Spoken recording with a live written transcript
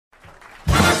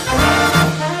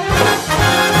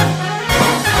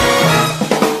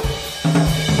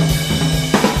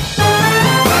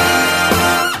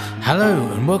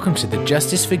welcome to the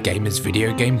Justice for Gamers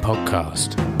video game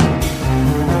podcast.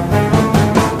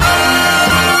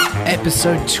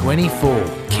 Episode 24,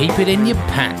 Keep It In Your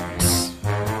Pants.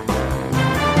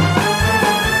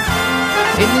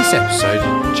 In this episode,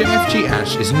 JfG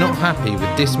Alex is not happy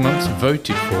with this month's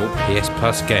voted for PS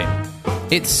Plus game.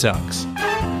 It sucks.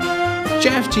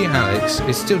 JfG Alex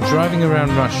is still driving around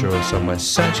Russia or somewhere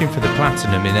searching for the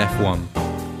platinum in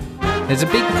F1. There's a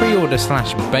big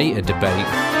pre-order/beta debate,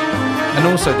 and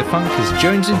also the funk is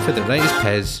jonesing for the latest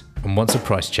Pez and wants a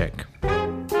price check.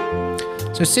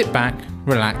 So sit back,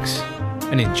 relax,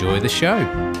 and enjoy the show.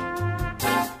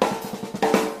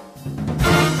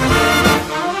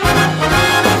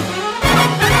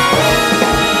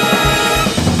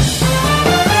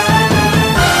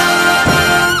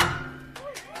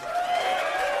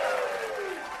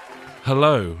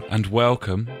 Hello and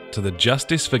welcome to the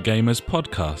Justice for Gamers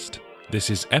podcast. This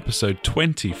is episode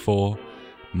 24.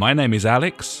 My name is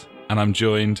Alex, and I'm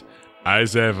joined,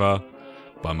 as ever,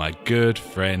 by my good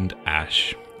friend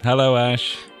Ash. Hello,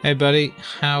 Ash. Hey, buddy.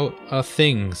 How are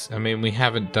things? I mean, we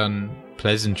haven't done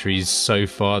pleasantries so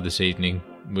far this evening.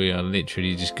 We are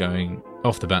literally just going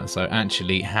off the bat. So,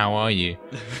 actually, how are you?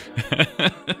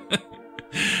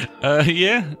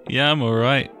 Yeah, I'm all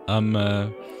right.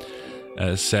 I'm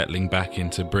settling back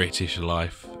into British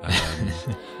life.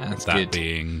 That's that good.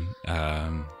 being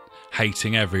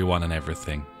hating everyone and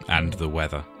everything, and the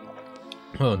weather.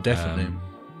 Well, definitely.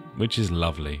 Which is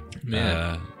lovely.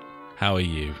 Yeah. How are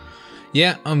you?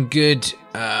 Yeah, I'm good.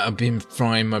 I've been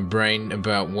frying my brain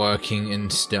about working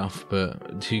and stuff,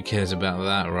 but who cares about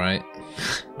that, right?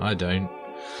 I don't.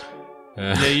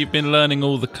 Yeah, you've been learning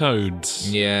all the codes.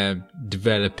 Yeah,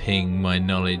 developing my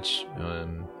knowledge.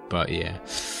 But yeah,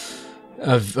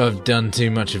 I've done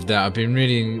too much of that. I've been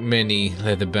reading many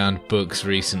leather-bound books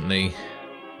recently,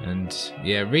 and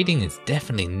yeah, reading is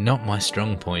definitely not my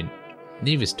strong point.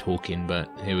 Neither's talking, but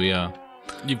here we are.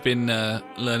 You've been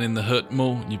learning the hut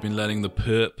more. You've been learning the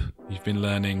perp. You've been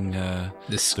learning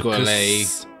The squale.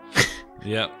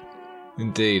 Yep.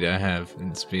 Indeed, I have.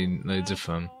 It's been loads of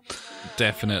fun.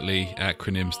 Definitely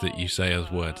acronyms that you say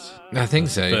as words. I think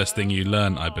so. First thing you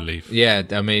learn, I believe. Yeah,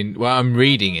 I mean, well, I'm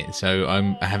reading it, so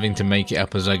I'm having to make it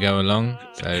up as I go along.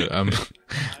 So I'm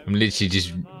literally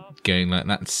just going like,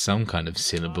 that's some kind of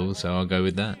syllable, so I'll go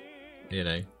with that. You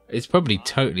know, it's probably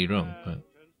totally wrong, but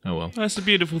oh well. That's a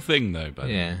beautiful thing, though,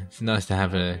 buddy. Yeah, it's nice to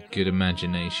have a good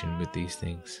imagination with these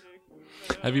things.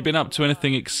 Have you been up to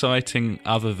anything exciting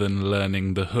other than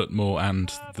learning the Hutmore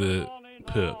and the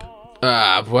perp?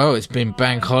 Well, it's been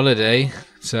bank holiday,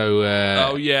 so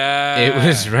Oh yeah, it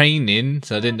was raining,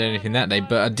 so I didn't do anything that day.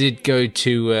 But I did go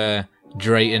to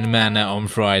Drayton Manor on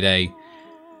Friday.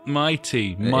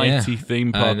 mighty Yeah,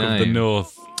 theme park I of the know.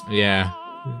 north. Yeah,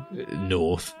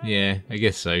 north. Yeah, I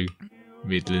guess so.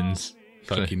 Midlands.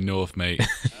 Fucking north, mate.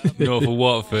 North of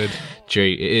Watford. True,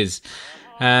 it is.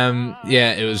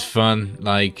 Yeah, it was fun.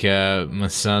 Like, my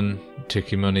son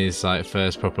took him on his like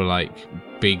first proper like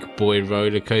big boy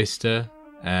roller coaster,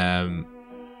 and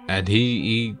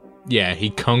he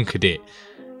conquered it.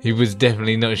 He was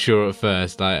definitely not sure at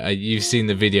first. Like, you've seen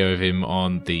the video of him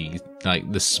on the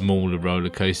smaller roller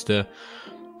coaster,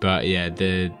 but yeah,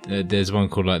 there's one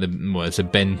called it's a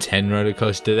Ben 10 roller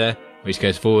coaster there, which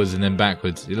goes forwards and then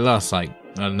backwards. It lasts like,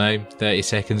 I don't know, 30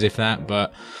 seconds if that,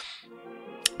 but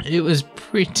it was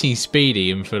pretty speedy,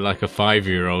 and for like a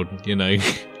 5-year-old, you know,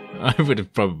 I would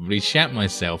have probably shat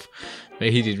myself, but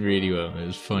he did really well. It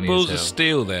was funny Balls as of hell.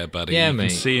 steel there, buddy. Yeah, you mate.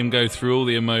 can see him go through all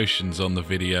the emotions on the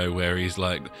video where he's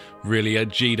like really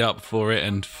G'd up for it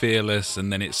and fearless,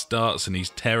 and then it starts and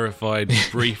he's terrified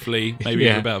briefly, maybe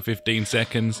Yeah. for about 15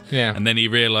 seconds. Yeah. And then he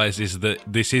realises that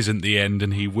this isn't the end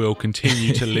and he will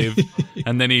continue to live,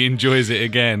 and then he enjoys it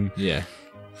again. Yeah,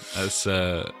 That's,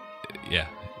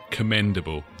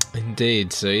 commendable.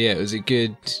 indeed. So yeah, it was a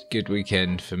good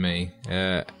weekend for me.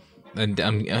 And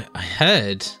I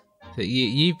heard that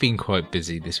you've been quite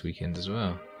busy this weekend as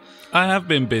well. I have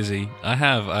been busy. I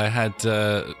had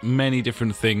many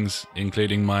different things,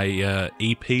 including my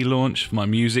EP launch for my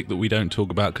music that we don't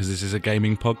talk about because this is a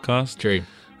gaming podcast. True.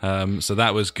 So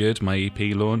that was good. My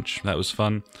EP launch, that was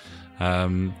fun.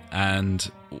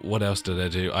 And what else did I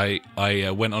do? I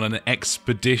went on an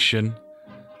expedition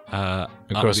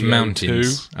Across up the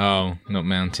mountains. O2. Oh, not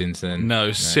mountains then.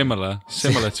 No, similar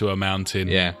to a mountain.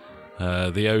 Yeah.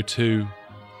 The O2,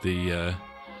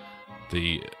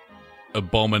 the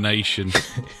abomination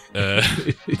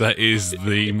that is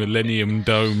the Millennium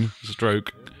Dome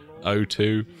stroke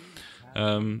O2.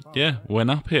 Went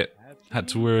up it. Had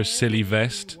to wear a silly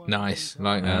vest. Nice,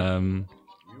 like that.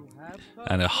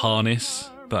 And a harness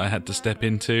that I had to step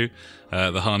into.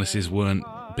 The harnesses weren't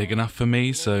big enough for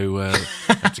me, so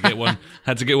had to get one.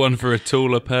 Had to get one for a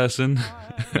taller person.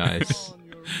 Nice.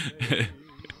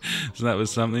 So that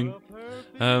was something.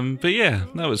 But yeah,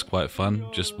 that was quite fun.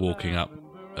 Just walking up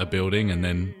a building and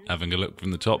then having a look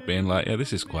from the top, being like, "Yeah,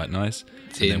 this is quite nice."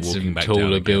 Seeing and then walking some back down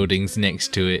taller again. buildings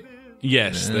next to it.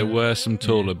 Yes, there were some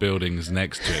taller buildings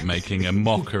next to it, making a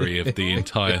mockery of the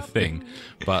entire thing,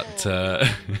 but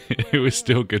it was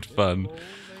still good fun.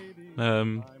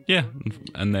 Yeah,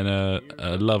 and then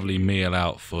a lovely meal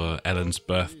out for Ellen's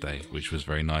birthday, which was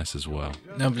very nice as well.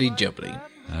 Lovely jubbly.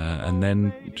 And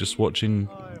then just watching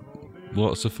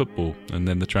lots of football, and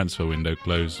then the transfer window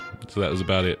closed. So that was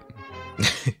about it.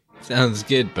 Sounds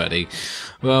good, buddy.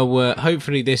 Well,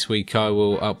 hopefully this week I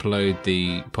will upload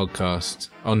the podcast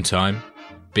on time,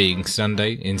 being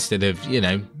Sunday, instead of,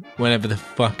 whenever the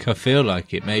fuck I feel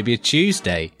like it. Maybe a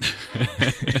Tuesday.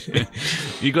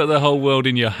 You got the whole world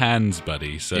in your hands,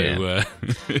 buddy. So Yeah.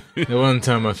 The one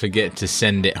time I forget to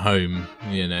send it home,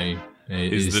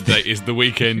 is the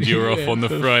weekend you're off on the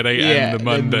Friday and the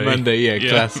Monday.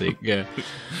 Classic, yeah.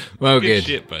 Well, good.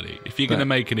 Shit, buddy. If you're going to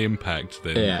make an impact,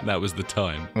 then that was the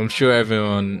time. I'm sure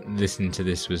everyone listening to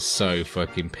this was so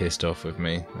fucking pissed off with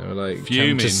me. They were like,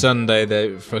 fuming. come to Sunday,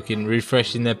 they're fucking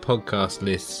refreshing their podcast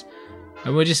lists,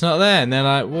 and we're just not there. And they're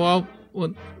like, well,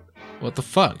 what the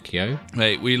fuck, yo?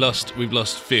 Mate, we've lost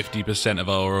 50% of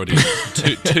our audience.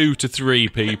 2 to 3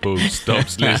 people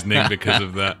stopped listening because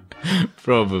of that.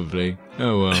 Probably.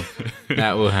 Oh well,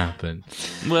 that will happen.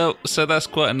 Well, so that's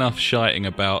quite enough shiting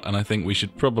about, and I think we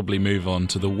should probably move on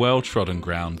to the well-trodden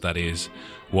ground that is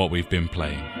what we've been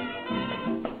playing.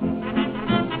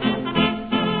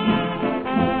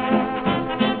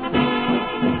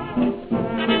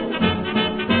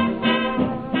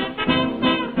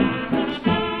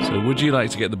 So would you like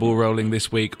to get the ball rolling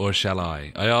this week, or shall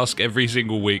I? I ask every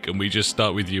single week, and we just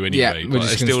start with you anyway. Yeah, we're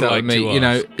just going to start with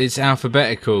me. It's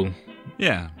alphabetical.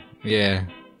 Yeah. Yeah,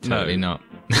 totally not.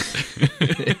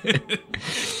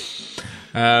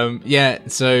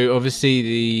 So obviously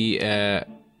the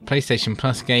PlayStation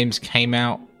Plus games came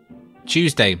out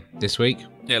Tuesday this week.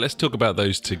 Yeah, let's talk about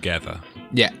those together.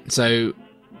 Yeah, so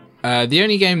the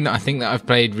only game that I think that I've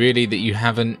played really that you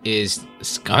haven't is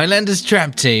Skylanders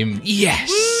Trap Team.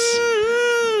 Yes!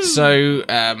 So,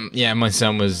 my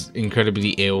son was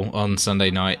incredibly ill on Sunday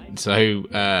night. So,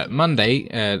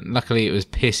 Monday, luckily it was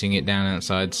pissing it down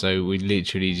outside, so we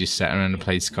literally just sat around and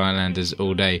played Skylanders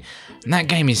all day. And that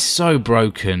game is so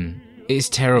broken. It's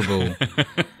terrible.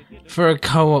 For a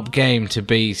co-op game to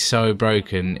be so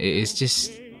broken,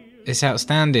 it's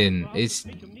outstanding. It's,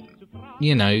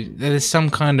 there's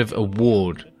some kind of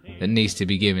award that needs to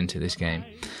be given to this game.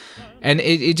 And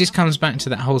it just comes back to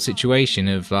that whole situation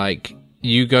of, like,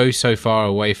 you go so far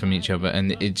away from each other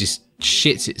and it just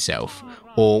shits itself,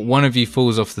 or one of you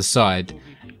falls off the side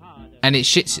and it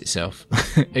shits itself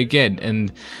again,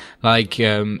 and like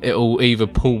it'll either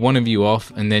pull one of you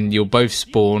off and then you'll both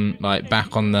spawn like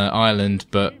back on the island,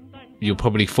 but you'll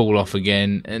probably fall off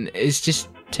again, and it's just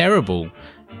terrible.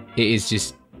 It is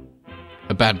just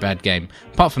a bad game.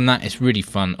 Apart from that, it's really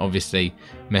fun, obviously,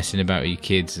 messing about with your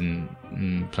kids and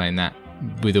playing that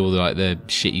with all the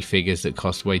shitty figures that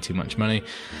cost way too much money.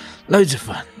 Loads of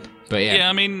fun. But yeah,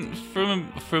 I mean,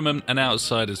 from an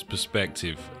outsider's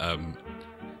perspective,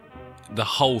 the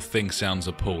whole thing sounds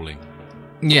appalling.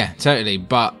 Yeah, totally.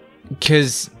 But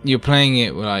because you're playing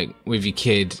it like with your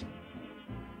kid,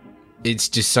 it's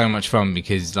just so much fun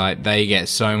because like they get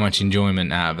so much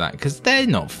enjoyment out of that, because they're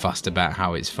not fussed about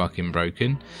how it's fucking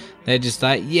broken. They're just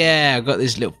like, yeah, I got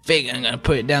this little figure, I'm going to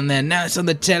put it down there, now it's on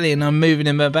the telly and I'm moving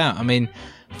him about. I mean,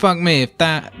 fuck me, if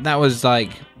that was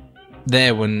like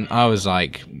there when I was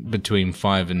like between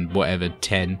 5 and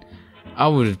 10, I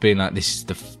would have been like, this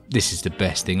is the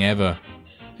best thing ever.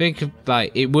 Think of,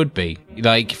 like, it would be.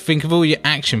 Like, think of all your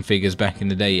action figures back in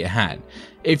the day you had.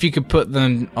 If you could put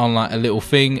them on like a little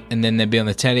thing and then they'd be on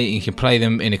the telly and you could play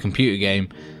them in a computer game,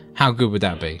 how good would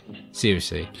that be?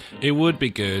 Seriously. It would be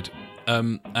good. I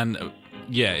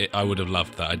would have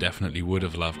loved that. I definitely would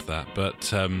have loved that.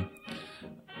 But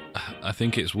I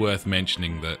think it's worth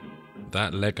mentioning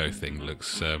that Lego thing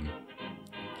looks...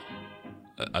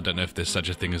 I don't know if there's such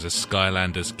a thing as a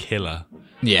Skylanders killer.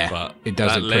 Yeah, but it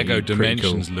does. That Lego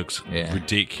Dimensions cool. Looks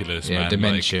ridiculous, man. Yeah,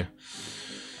 Dementia.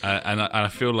 And I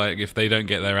feel like if they don't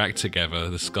get their act together,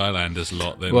 the Skylanders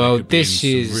lot, then well, they could be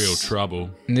in some real trouble.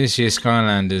 This year's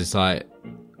Skylanders, like,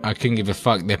 I couldn't give a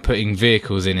fuck. They're putting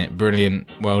vehicles in it. Brilliant.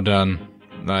 Well done.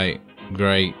 Like,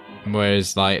 great.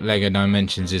 Whereas, like, Lego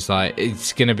Dimensions is like,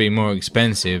 it's going to be more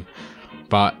expensive.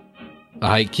 But,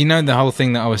 like, you know the whole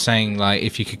thing that I was saying, like,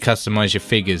 if you could customize your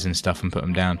figures and stuff and put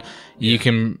them down, you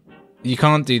can you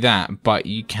can't do that, but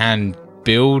you can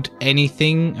build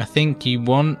anything I think you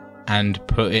want and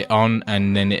put it on,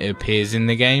 and then it appears in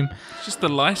the game. It's just the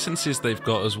licenses they've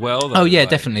got as well. Though, Oh yeah,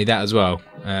 definitely that as well.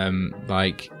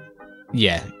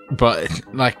 Yeah, but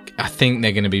I think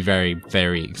they're going to be very,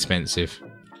 very expensive.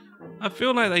 I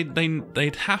feel like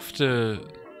they'd have to.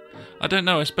 I don't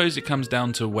know. I suppose it comes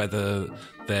down to whether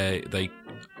they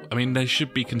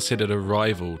should be considered a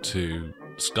rival to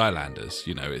Skylanders.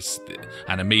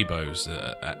 And Amiibos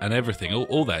and everything,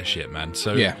 all that shit, man.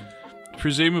 So yeah,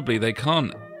 presumably they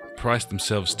can't price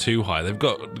themselves too high. They've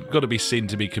got to be seen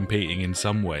to be competing in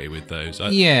some way with those.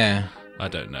 I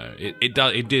don't know.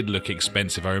 It did look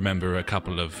expensive. I remember a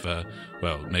couple of,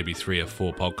 maybe 3 or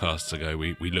 4 podcasts ago,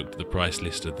 we looked at the price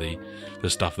list of the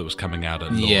stuff that was coming out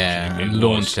at launch. Yeah,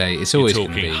 launch day. It's always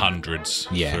talking hundreds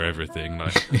for everything.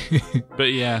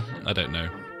 But yeah, I don't know.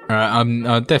 All right,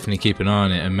 I'll definitely keep an eye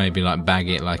on it and maybe bag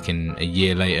it in a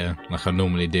year later, like I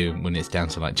normally do when it's down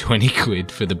to 20 quid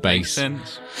for the base.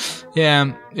 Makes sense.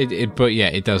 Yeah,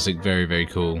 it does look very, very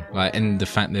cool. And the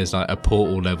fact there's a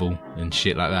portal level and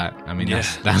shit like that. I mean,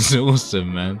 that's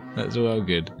awesome, man. That's well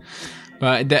good.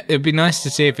 But it'd be nice to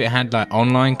see if it had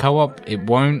online co-op. It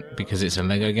won't because it's a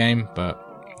Lego game,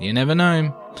 but you never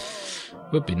know.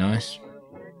 Would be nice.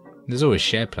 There's always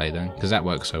share play though, because that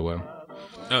works so well.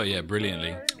 Oh yeah,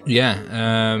 brilliantly.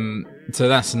 Yeah, so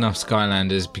that's enough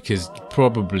Skylanders, because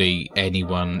probably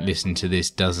anyone listening to this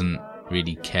doesn't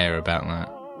really care about that.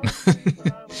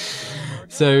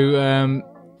 So,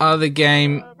 other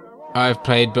game I've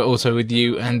played, but also with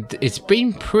you, and it's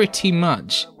been pretty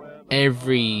much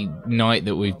every night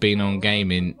that we've been on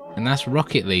gaming, and that's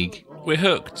Rocket League. We're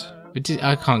hooked.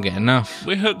 I can't get enough.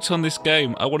 We're hooked on this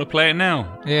game. I want to play it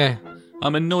now. Yeah.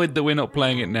 I'm annoyed that we're not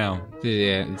playing it now.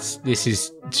 Yeah, this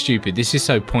is stupid. This is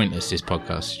so pointless, this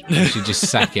podcast. You should just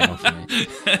sack it off me.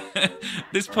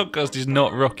 This podcast is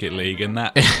not Rocket League, and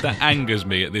that angers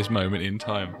me at this moment in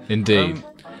time. Indeed.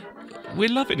 We're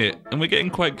loving it, and we're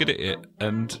getting quite good at it,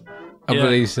 and I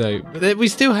believe so. But we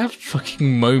still have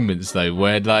fucking moments, though,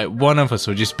 where one of us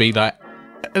will just be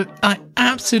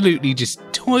absolutely just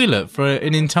toilet for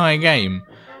an entire game.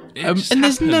 And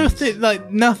there's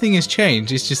nothing has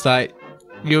changed. It's just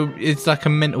it's like a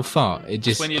mental fart. It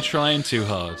just when you're trying too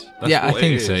hard. That's I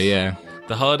think so. Yeah.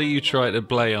 The harder you try to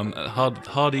play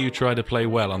harder you try to play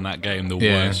well on that game, the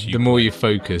worse. The more you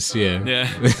focus. Yeah.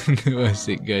 The worse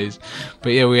it goes.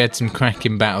 But yeah, we had some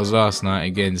cracking battles last night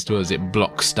against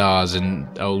Block Stars and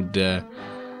old.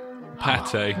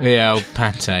 Pate. Yeah, old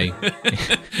Pate.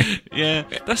 Yeah,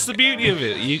 that's the beauty of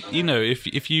it.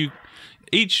 If you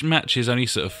each match is only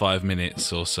sort of 5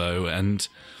 minutes or so, and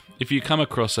if you come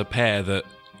across a pair that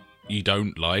you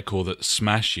don't like or that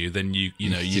smash you, then you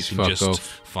can just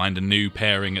find a new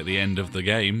pairing at the end of the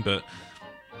game. But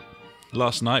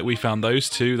last night we found those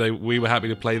two. We were happy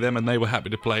to play them, and they were happy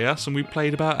to play us, and we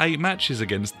played about 8 matches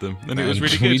against them, and it was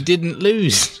really good. We didn't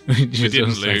lose. We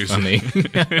didn't lose. So funny.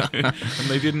 And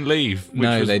they didn't leave.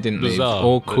 No, they didn't bizarre, leave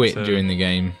or quit during the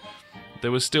game.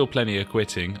 There was still plenty of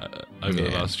quitting over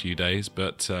the last few days,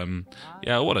 but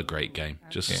what a great game.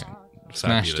 Just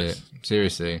smashed it,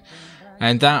 seriously.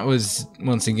 And that was,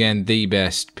 once again, the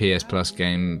best PS Plus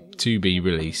game to be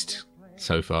released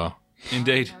so far.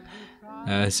 Indeed.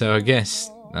 So I guess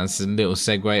that's a little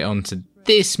segue onto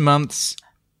this month's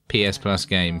PS Plus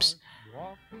games.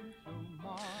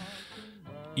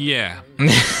 Yeah.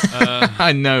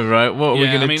 I know, right? What are we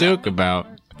going to talk about?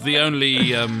 The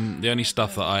only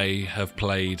stuff that I have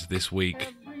played this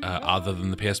week, other than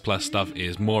the PS Plus stuff,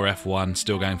 is more F1.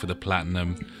 Still going for the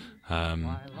platinum.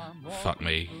 Fuck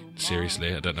me,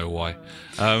 seriously, I don't know why.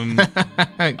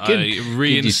 I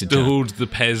reinstalled the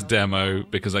PES demo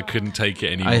because I couldn't take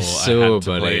it anymore. I saw,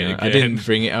 buddy. I didn't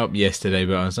bring it up yesterday,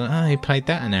 but I was like, oh, he played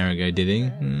that an hour ago, did he?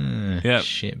 Yep.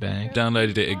 Shitbag.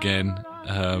 Downloaded it again.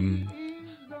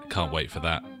 Can't wait for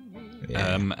that.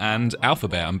 Yeah. And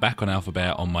Alphabet. I'm back on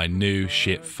Alphabet on my new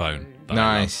shit phone.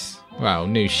 Nice. Well,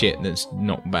 new shit that's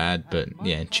not bad, but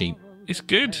yeah, cheap. It's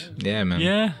good. Yeah, man.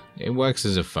 Yeah. It works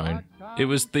as a phone. It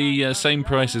was the same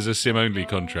price as a SIM-only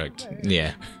contract.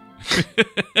 Yeah.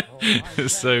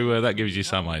 So that gives you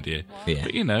some idea. Yeah.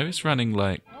 But, it's running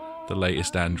like the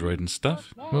latest Android and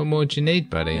stuff. What more do you need,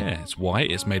 buddy? Yeah, it's white.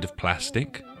 It's made of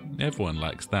plastic. Everyone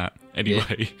likes that.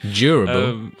 Anyway. Yeah.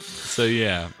 Durable. So,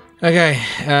 yeah. Okay.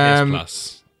 PS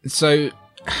Plus. So,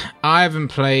 I haven't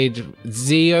played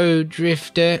Zeo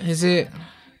Drifter, is it?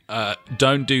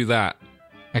 Don't do that.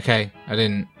 Okay, I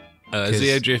didn't.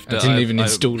 Zeo Drifter. I didn't even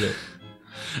install it.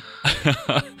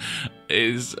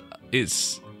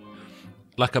 It's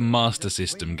like a Master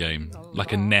System game,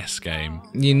 like a NES game.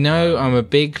 You know, I'm a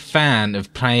big fan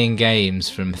of playing games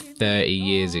from 30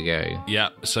 years ago. Yeah,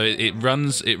 so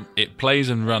it plays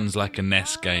and runs like a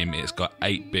NES game. It's got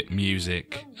 8-bit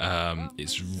music.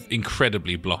 It's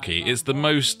incredibly blocky. It's the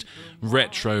most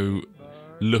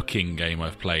retro-looking game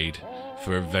I've played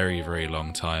for a very, very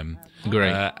long time.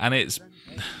 Great. And it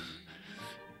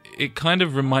kind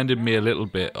of reminded me a little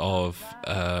bit of...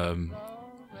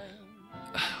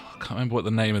 I can't remember what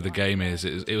the name of the game is.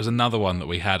 It was another one that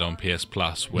we had on PS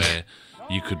Plus where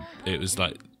it was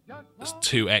like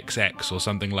 2XX or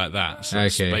something like that, some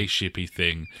spaceshipy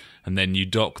thing, and then you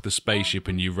dock the spaceship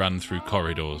and you run through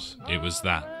corridors. It was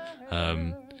that.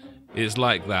 It's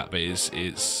like that, but it's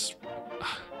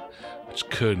I just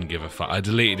couldn't give a fuck. I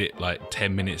deleted it like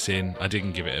 10 minutes in. I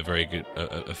didn't give it a very good,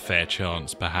 a fair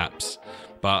chance, perhaps.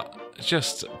 But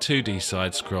just 2D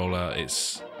side scroller.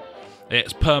 It's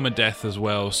permadeath as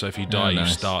well. So if you die, you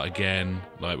start again.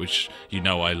 Which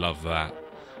I love that.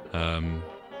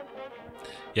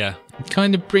 Yeah. It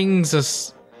kind of brings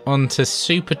us onto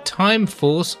Super Time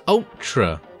Force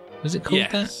Ultra. Was it called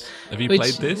that? Have you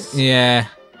played this? Yeah.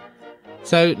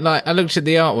 So, I looked at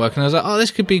the artwork and I was like, oh, this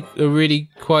could be a really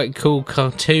quite cool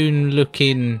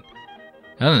cartoon-looking,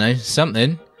 I don't know,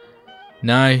 something.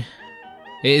 No, it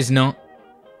is not.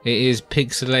 It is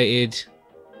pixelated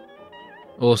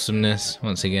awesomeness,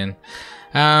 once again.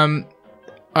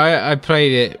 I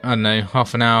played it, I don't know,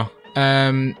 half an hour.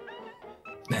 And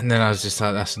then I was just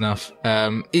like, that's enough.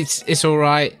 It's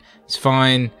alright. It's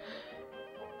fine.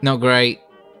 Not great.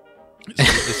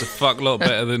 It's a fuck lot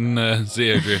better than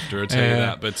Zeo Drifter, I'll tell you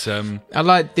that. But I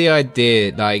like the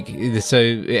idea, so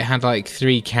it had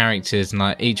 3 characters,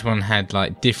 and each one had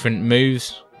different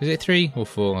moves. Is it 3 or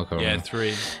 4? I can't remember.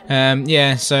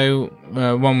 3. So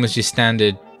one was your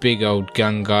standard big old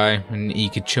gun guy, and he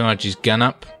could charge his gun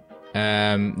up.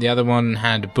 The other one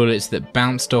had bullets that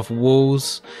bounced off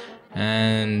walls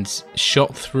and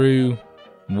shot through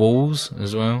walls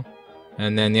as well.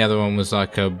 And then the other one was a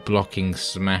blocking,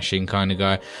 smashing kind of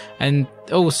guy. And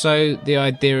also the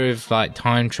idea of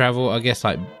time travel, I guess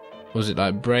was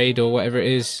it Braid or whatever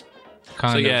it is?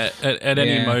 At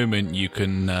any moment you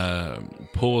can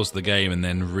pause the game and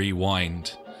then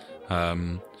rewind.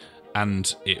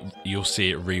 And you'll see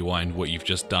it rewind what you've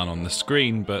just done on the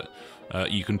screen, but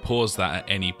you can pause that at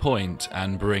any point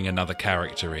and bring another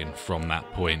character in from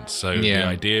that point. So the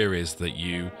idea is that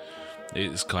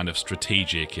it's kind of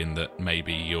strategic in that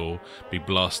maybe you'll be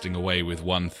blasting away with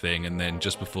one thing, and then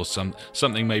just before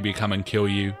something maybe come and kill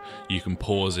you, you can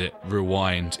pause it,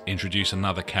 rewind, introduce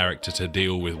another character to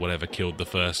deal with whatever killed the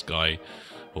first guy,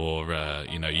 or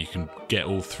you can get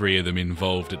all 3 of them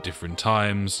involved at different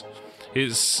times.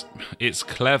 It's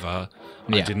clever.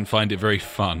 Yeah. I didn't find it very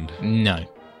fun. No.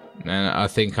 And I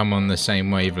think I'm on the same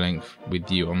wavelength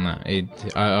with you on that.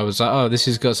 I was like, oh, this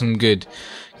has got some good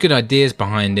ideas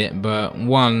behind it, but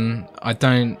the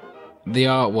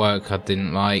artwork I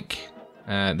didn't like,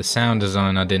 the sound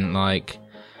design I didn't like.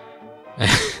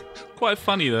 Quite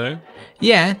funny though.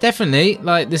 Yeah, definitely.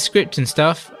 The script and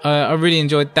stuff, I really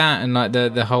enjoyed that, and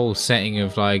the whole setting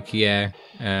of it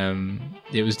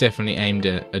was definitely aimed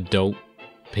at adult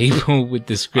people with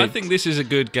the script. I think this is a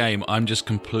good game. I'm just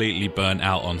completely burnt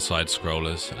out on side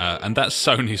scrollers, and that's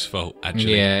Sony's fault,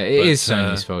 actually. Yeah, it is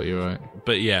Sony's fault. You're right.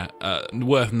 But yeah,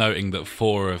 worth noting that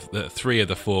 3 of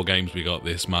the 4 games we got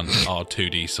this month are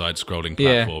 2D side scrolling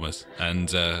platformers, and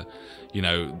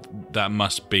that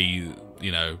must be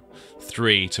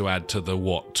 3 to add to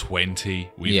the 20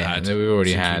 we've had. We've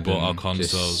already had. We bought our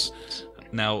consoles.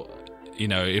 Now,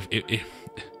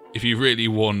 if you really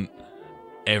want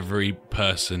every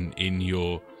person in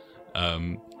your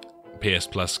PS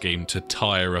Plus scheme to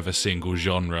tire of a single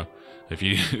genre,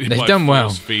 they've done well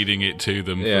feeding it to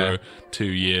them for 2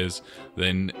 years,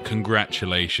 then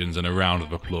congratulations and a round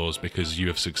of applause, because you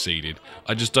have succeeded.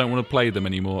 I just don't want to play them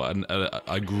anymore, and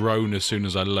I groan as soon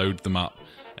as I load them up,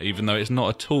 even though it's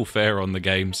not at all fair on the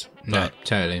games. No,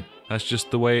 totally. That's just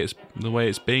the way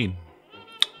it's been.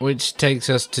 Which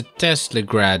takes us to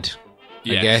Teslagrad,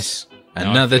 yes. I guess.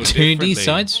 Another 2D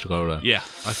side scroller. Yeah,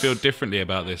 I feel differently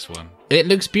about this one. It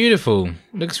looks beautiful.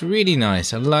 Looks really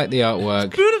nice. I like the artwork.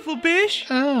 It's beautiful, bish.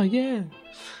 Oh, yeah.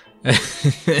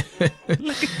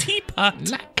 Like a teapot.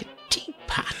 Like a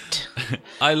teapot.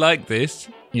 I like this.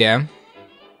 Yeah.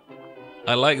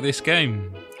 I like this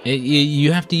game.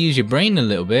 You have to use your brain a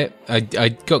little bit. I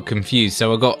got confused,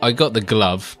 so I got the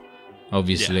glove,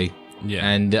 obviously. Yeah.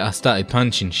 And I started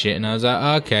punching shit, and I was like,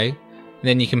 oh, okay.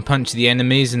 Then you can punch the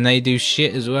enemies and they do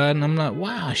shit as well, and I'm like,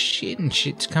 wow, shit and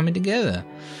shit's coming together.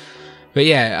 But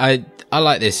yeah, I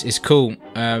like this. It's cool.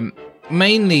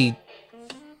 Mainly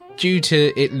due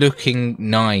to it looking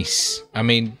nice. I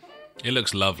mean, it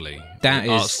looks lovely. The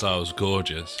art style's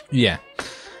gorgeous. Yeah.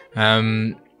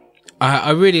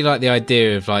 I really like the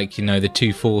idea of, like, you know, the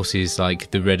two forces, like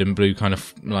the red and blue kind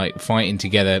of like fighting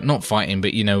together. Not fighting,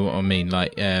 but you know what I mean.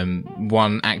 Like,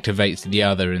 one activates the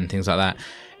other and things like that.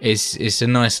 It's a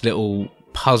nice little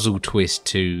puzzle twist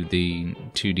to the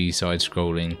 2D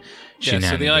side-scrolling shenanigans.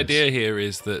 Yeah, so the idea here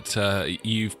is that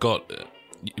you've got,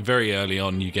 very early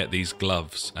on, you get these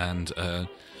gloves, and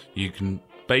you can,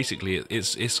 basically,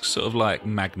 it's sort of like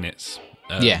magnets.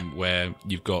 Where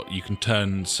you can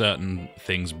turn certain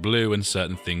things blue and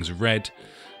certain things red,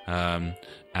 and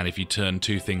if you turn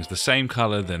two things the same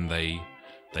color, then they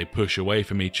push away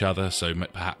from each other. So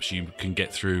perhaps you can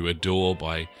get through a door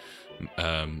by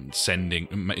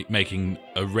making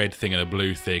a red thing and a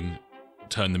blue thing,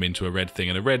 turn them into a red thing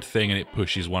and a red thing, and it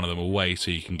pushes one of them away so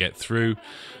you can get through.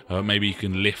 Maybe you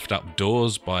can lift up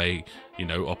doors by, you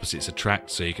know, opposites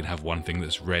attract, so you can have one thing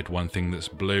that's red, one thing that's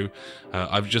blue.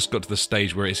 I've just got to the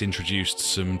stage where it's introduced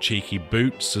some cheeky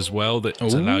boots as well that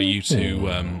allow you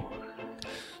to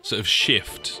sort of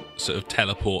shift, sort of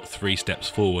teleport 3 steps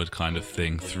forward kind of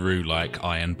thing through like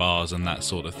iron bars and that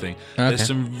sort of thing. Okay. There's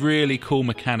some really cool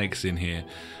mechanics in here.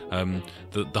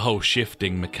 The whole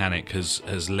shifting mechanic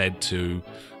has led to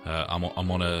I'm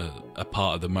on a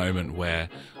part of the moment where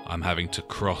I'm having to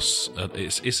cross.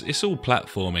 It's all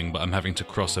platforming, but I'm having to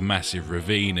cross a massive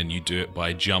ravine, and you do it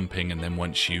by jumping. And then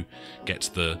once you get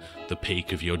to the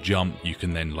peak of your jump, you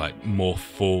can then like morph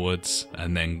forwards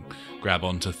and then grab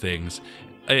onto things.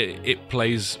 It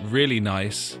plays really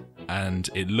nice, and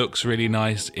it looks really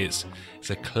nice. It's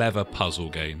a clever puzzle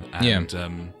game,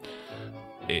 and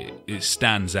it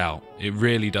stands out. It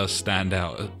really does stand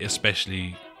out,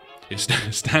 especially. It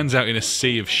stands out in a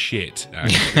sea of shit.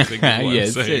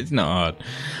 Yes, it's not hard.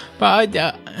 But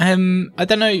I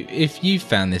don't know if you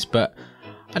found this, but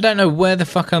I don't know where the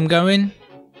fuck I'm going.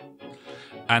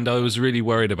 And I was really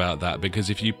worried about that, because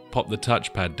if you pop the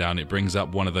touchpad down, it brings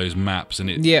up one of those maps, and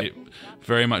it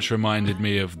very much reminded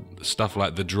me of stuff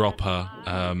like The Dropper,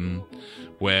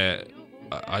 where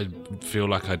I feel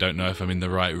like I don't know if I'm in the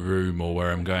right room or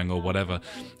where I'm going or whatever.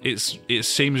 It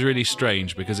seems really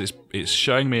strange, because it's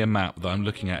showing me a map that I'm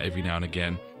looking at every now and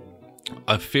again.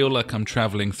 I feel like I'm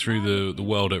travelling through the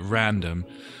world at random,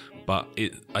 but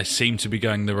I seem to be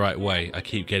going the right way. I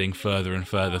keep getting further and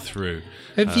further through.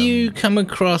 Have you come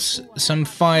across some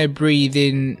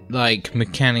fire-breathing, like,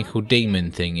 mechanical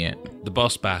demon thing yet? The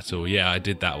boss battle, yeah, I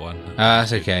did that one.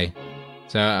 That's okay.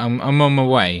 So I'm on my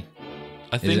way.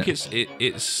 I think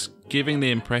it's giving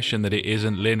the impression that it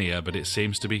isn't linear, but it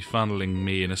seems to be funneling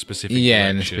me in a specific direction. Yeah,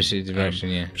 in a specific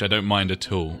direction, which I don't mind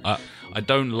at all. I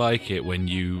don't like it when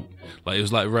you... Like, it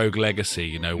was like Rogue Legacy,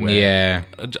 you know, where...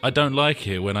 I don't like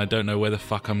it when I don't know where the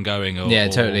fuck I'm going, or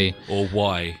totally. Or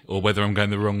why, or whether I'm going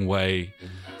the wrong way.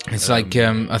 It's like,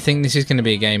 I think this is going to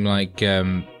be a game like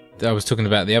I was talking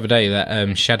about the other day,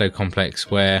 that Shadow Complex,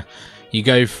 where you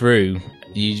go through,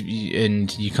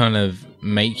 you kind of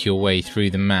make your way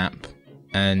through the map,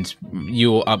 and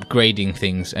you're upgrading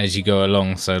things as you go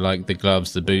along, so like the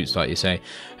gloves, the boots, like you say,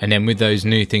 and then with those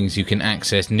new things you can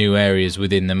access new areas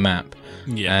within the map.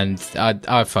 And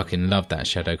I fucking love that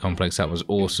Shadow Complex. That was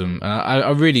awesome. I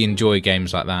really enjoy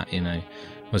games like that, you know.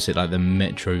 What's it, like the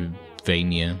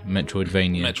Metroidvania,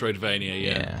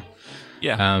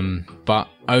 yeah. But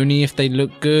only if they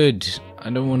look good. I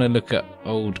don't want to look at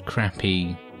old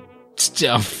crappy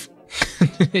stuff.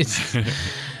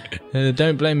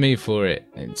 Don't blame me for it.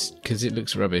 It's because it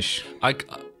looks rubbish. A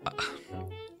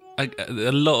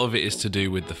lot of it is to do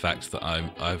with the fact that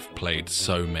I've played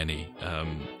so many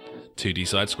 2D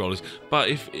side scrollers. But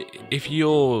if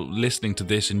you're listening to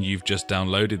this and you've just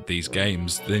downloaded these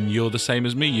games, then you're the same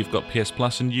as me. You've got PS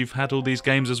Plus and you've had all these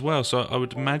games as well. So I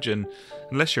would imagine,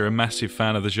 unless you're a massive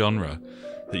fan of the genre,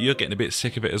 that you're getting a bit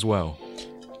sick of it as well.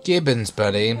 Gibbons,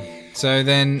 buddy. So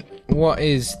then, what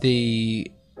is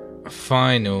the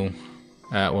final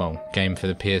game for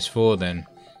the PS4 then?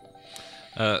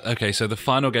 Okay, so the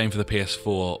final game for the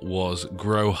PS4 was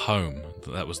Grow Home.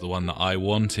 That was the one that I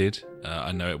wanted.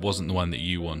 I know it wasn't the one that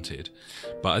you wanted,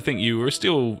 but I think you were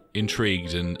still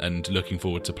intrigued and looking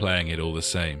forward to playing it all the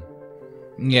same.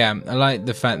 Yeah, I like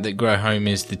the fact that Grow Home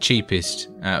is the cheapest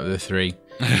out of the three.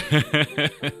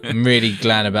 I'm really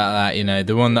glad about that, you know.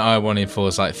 The one that I wanted for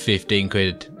was like 15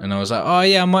 quid, and I was like, oh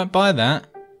yeah, I might buy that.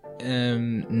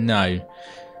 No.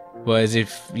 Whereas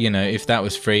if that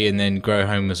was free and then Grow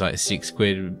Home was like 6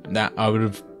 quid, that I would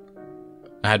have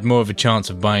had more of a chance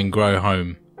of buying Grow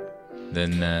Home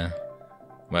than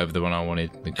whatever the one I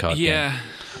wanted, the card game.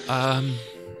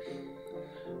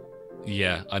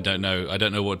 Yeah, I don't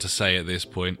know what to say at this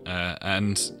point.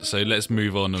 And so let's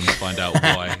move on and find out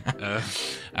why.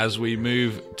 As we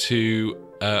move to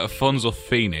Fonz of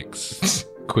Phoenix.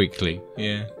 Quickly.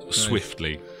 Yeah.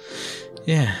 Swiftly.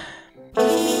 Yeah.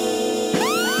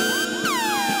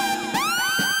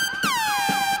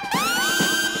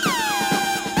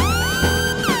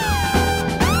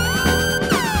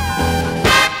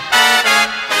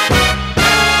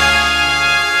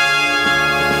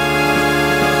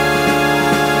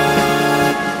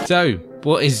 So,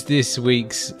 what is this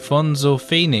week's Fonz or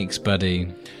Phoenix,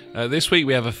 buddy? This week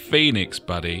we have a Phoenix,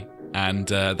 buddy, and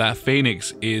that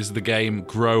Phoenix is the game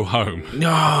Grow Home.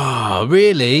 Oh,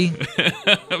 really?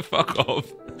 Fuck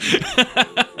off.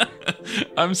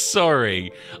 I'm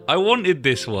sorry. I wanted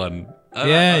this one.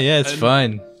 Yeah, it's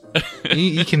fine.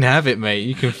 You can have it, mate.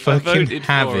 You can fucking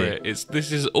have it.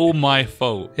 This is all my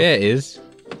fault. Yeah, it is.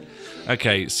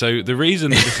 Okay, so the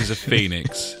reason that this is a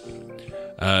Phoenix...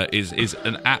 is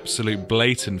an absolute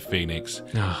blatant Phoenix.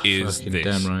 Is this?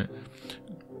 Damn right.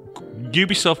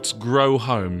 Ubisoft's Grow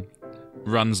Home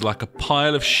runs like a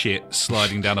pile of shit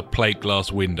sliding down a plate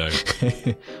glass window.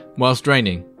 Whilst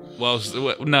raining?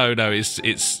 No,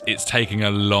 it's taking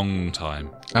a long time.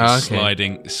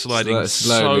 Okay. Sliding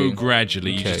so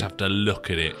gradually, you just have to look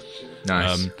at it.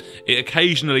 Nice. It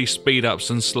occasionally speed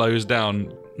ups and slows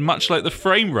down, much like the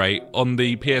frame rate on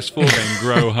the PS4 game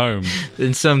Grow Home.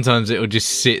 And sometimes it'll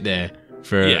just sit there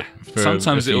for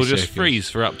sometimes it'll just seconds. freeze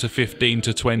for up to 15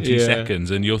 to 20 seconds,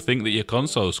 and you'll think that your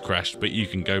console's crashed, but you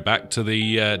can go back to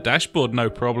the dashboard, no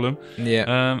problem.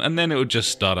 Yeah. And then it'll just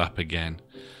start up again.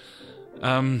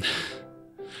 I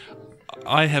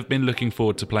have been looking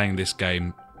forward to playing this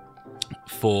game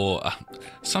for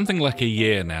something like a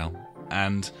year now,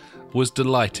 and was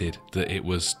delighted that it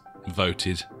was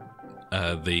voted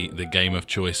the game of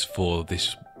choice for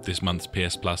this month's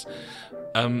PS Plus.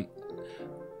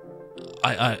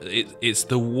 It's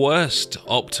the worst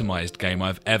optimized game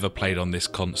I've ever played on this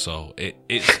console.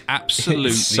 It's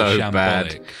absolutely it's so shambolic.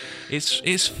 Bad.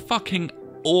 It's fucking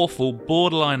awful,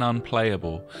 borderline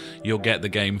unplayable. You'll get the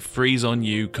game freeze on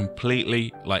you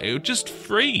completely. Like, it'll just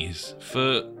freeze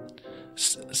for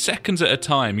seconds at a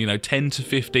time, 10 to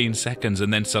 15 seconds,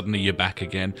 and then suddenly you're back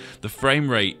again. The frame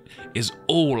rate is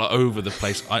all over the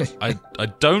place. I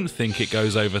don't think it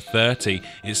goes over 30.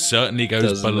 It certainly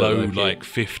goes below like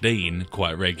 15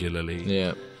 quite regularly.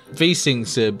 Yeah.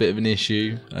 V-Sync's a bit of an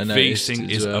issue. I know V-Sync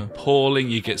is appalling.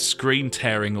 You get screen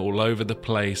tearing all over the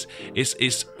place.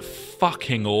 It's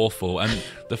fucking awful. And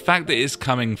the fact that it's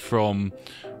coming from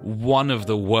one of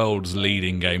the world's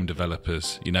leading game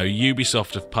developers.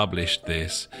 Ubisoft have published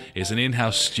this. It's an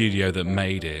in-house studio that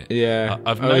made it. Yeah.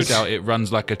 I've no doubt it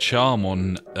runs like a charm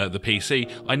on the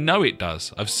PC. I know it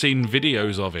does. I've seen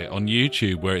videos of it on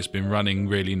YouTube where it's been running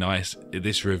really nice.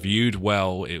 This reviewed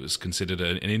well. It was considered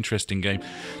an interesting game.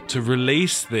 To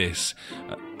release this,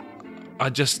 I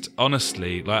just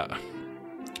honestly,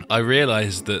 I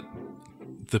realised that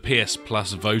the PS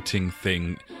Plus voting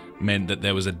thing meant that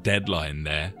there was a deadline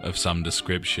there of some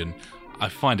description. I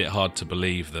find it hard to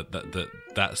believe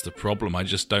that's the problem. I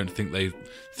just don't think they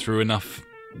threw enough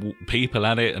people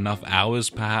at it, enough hours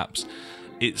perhaps.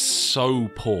 It's so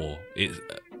poor.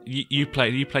 You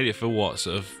played it for what,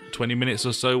 sort of 20 minutes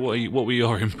or so? What were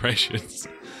your impressions?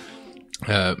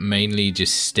 Mainly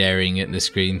just staring at the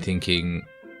screen thinking,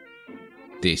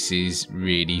 this is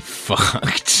really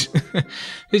fucked.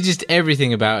 It's just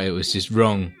everything about it was just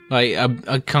wrong. Like,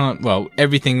 I can't,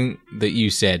 everything that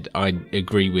you said I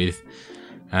agree with,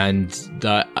 and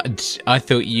I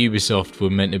thought Ubisoft were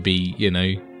meant to be,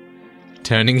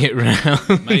 turning it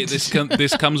round. Mate,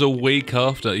 this comes a week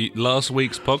after last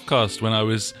week's podcast when I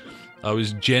was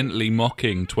gently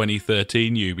mocking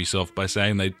 2013 Ubisoft by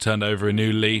saying they'd turned over a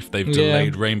new leaf. They've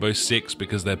delayed Rainbow Six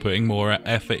because they're putting more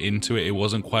effort into it. It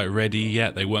wasn't quite ready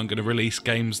yet. They weren't going to release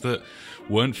games that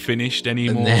weren't finished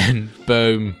anymore. And then,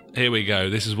 boom. Here we go.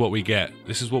 This is what we get.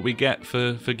 This is what we get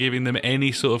for giving them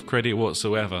any sort of credit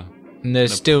whatsoever. And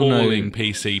there's still no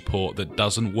PC port that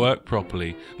doesn't work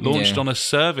properly, launched on a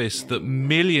service that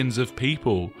millions of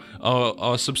people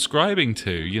are subscribing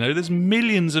to. There's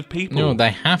millions of people. No,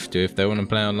 they have to if they want to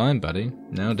play online, buddy,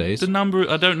 nowadays. The number,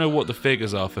 I don't know what the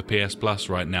figures are for PS Plus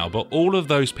right now, but all of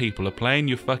those people are playing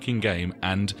your fucking game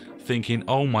and thinking,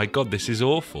 oh my god, this is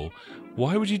awful.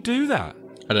 Why would you do that?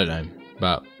 I don't know,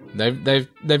 but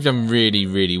they've done really,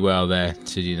 really well there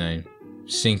to,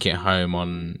 sink it home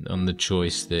on the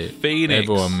choice that Phoenix.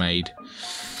 Everyone made.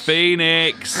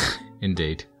 Phoenix!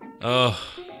 Indeed. Oh,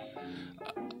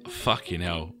 fucking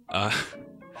hell. I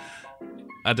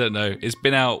don't know. It's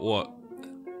been out, what,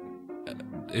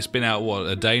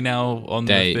 a day now on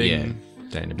the thing? Yeah.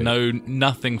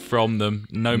 Nothing from them.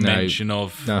 No mention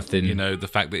of nothing. The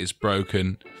fact that it's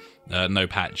broken. No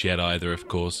patch yet either, of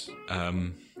course.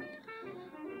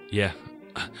 Yeah.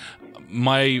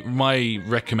 My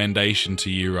recommendation to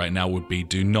you right now would be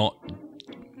do not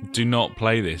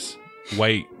play this.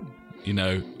 Wait,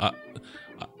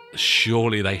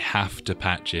 surely they have to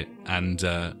patch it, and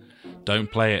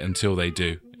don't play it until they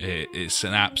do. It's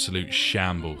an absolute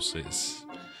shambles. It's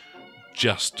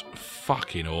just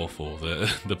fucking awful.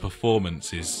 The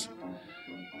performance is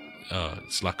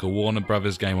it's like a Warner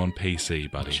Brothers game on PC,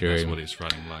 buddy. True. That's what it's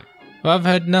running like. Well, I've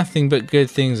heard nothing but good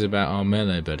things about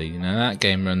Armello, buddy. That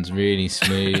game runs really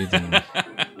smooth and,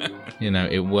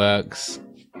 it works.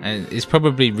 And it's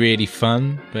probably really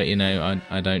fun, but,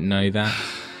 I don't know that.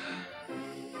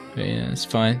 But, yeah, it's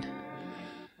fine.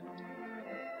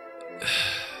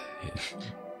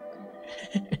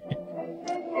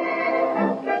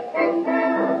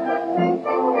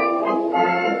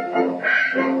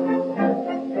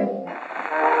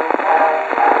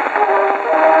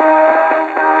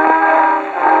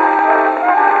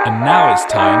 And now it's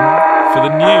time for the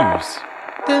news.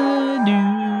 The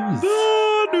news.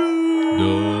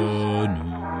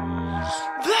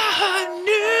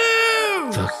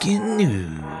 Fucking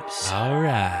news.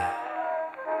 Alright.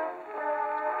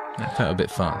 That felt a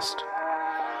bit fast.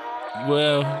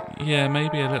 Well, yeah,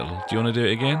 maybe a little. Do you want to do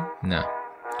it again? No.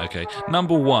 Okay.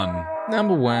 Number one.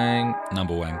 Number one.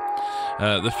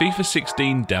 The FIFA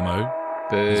 16 demo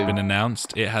has been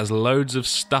announced. It has loads of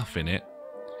stuff in it.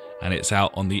 And it's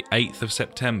out on the 8th of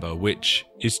September, which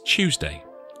is Tuesday.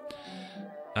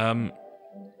 I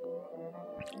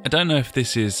don't know if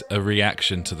this is a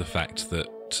reaction to the fact that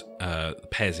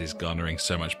PES is garnering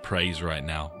so much praise right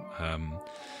now.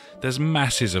 There's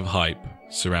masses of hype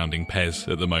surrounding PES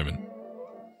at the moment.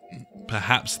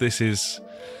 Perhaps this is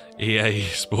EA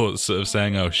Sports sort of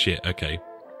saying, oh shit, okay.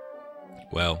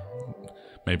 Well,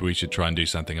 maybe we should try and do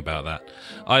something about that.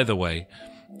 Either way,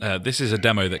 this is a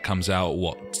demo that comes out,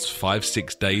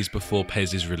 5-6 days before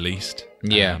PES is released?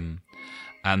 Yeah.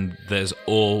 And there's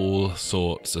all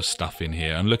sorts of stuff in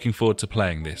here. I'm looking forward to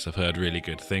playing this. I've heard really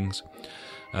good things.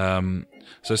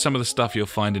 So some of the stuff you'll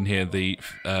find in here, the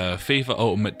FIFA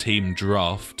Ultimate Team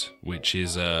Draft, which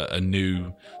is a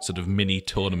new sort of mini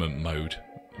tournament mode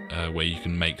where you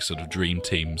can make sort of dream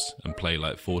teams and play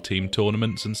like 4-team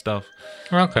tournaments and stuff.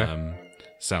 Okay.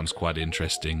 Sounds quite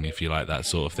interesting if you like that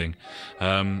sort of thing.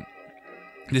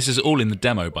 This is all in the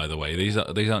demo, by the way. These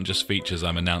aren't just features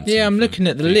I'm announcing. Yeah, I'm looking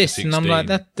at the FIFA list 16. and I'm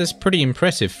like, that's pretty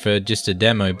impressive for just a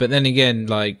demo. But then again,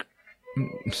 like,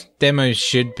 demos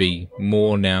should be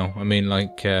more now. I mean,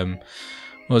 like, what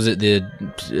was it,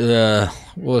 what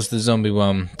was the zombie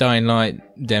one? Dying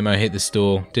Light demo hit the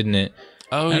store, didn't it?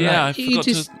 Oh, and yeah, like, I forgot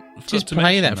to to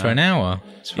play mention that for an hour.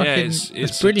 It's fucking,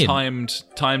 it's brilliant.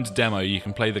 a timed demo. You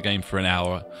can play the game for an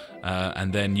hour,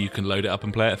 and then you can load it up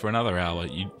and play it for another hour.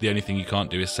 The only thing you can't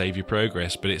do is save your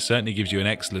progress, but it certainly gives you an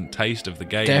excellent taste of the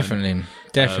game.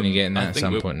 Definitely getting that at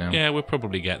some point now. Yeah, we'll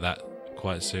probably get that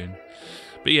quite soon.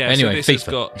 But yeah, anyway, so this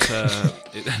FIFA.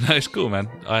 has got... no, it's cool, man.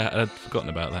 I'd forgotten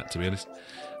about that, to be honest.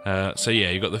 So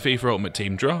yeah, you've got the FIFA Ultimate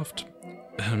Team Draft.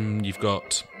 You've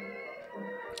got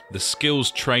the Skills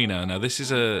Trainer. Now, this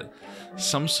is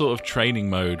some sort of training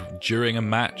mode during a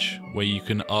match where you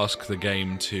can ask the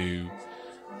game to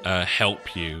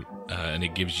help you, and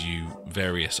it gives you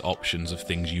various options of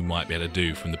things you might be able to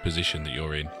do from the position that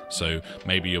you're in. So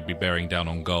maybe you'll be bearing down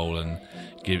on goal, and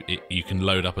you can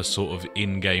load up a sort of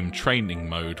in-game training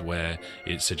mode where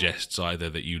it suggests either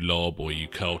that you lob or you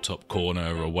curl top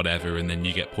corner or whatever, and then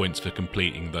you get points for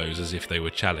completing those as if they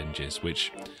were challenges,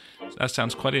 which that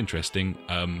sounds quite interesting.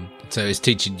 So it's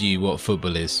teaching you what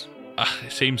football is.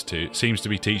 It seems to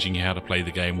be teaching you how to play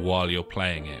the game while you're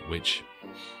playing it, which,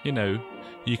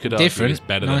 you could argue is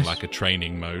better than like a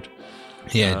training mode.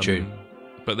 Yeah, true.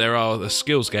 But there are the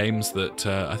skills games that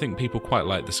I think people quite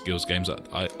like. The skills games,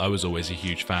 I was always a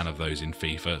huge fan of those in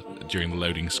FIFA during the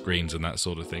loading screens and that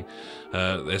sort of thing.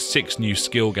 There's 6 new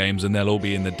skill games, and they'll all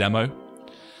be in the demo.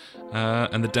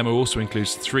 And the demo also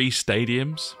includes 3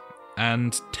 stadiums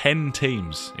and 10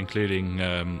 teams,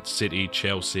 including City,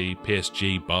 Chelsea,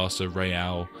 PSG, Barca,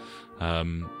 Real.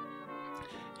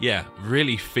 Yeah,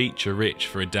 really feature-rich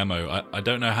for a demo. I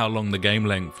don't know how long the game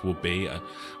length will be.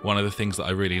 One of the things that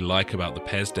I really like about the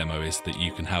PES demo is that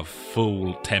you can have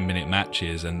full 10-minute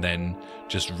matches and then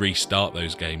just restart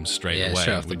those games straight away. Yeah,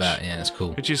 straight off the bat. Yeah, that's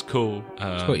cool. Which is cool.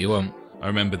 It's what you want. I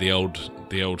remember the old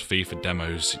FIFA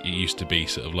demos. It used to be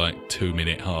sort of like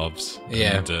 2-minute halves.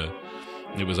 Yeah. And,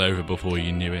 it was over before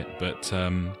you knew it. But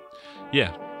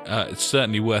it's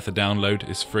certainly worth a download.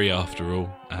 It's free after all.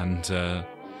 And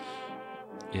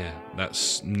yeah,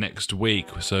 that's next week.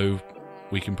 So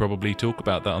we can probably talk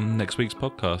about that on next week's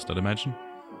podcast, I'd imagine.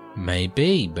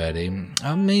 Maybe, buddy.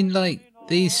 I mean, like,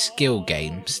 these skill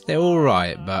games, they're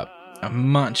alright, but I'm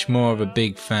much more of a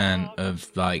big fan of,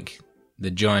 like,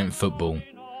 the giant football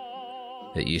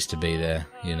that used to be there,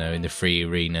 you know, in the free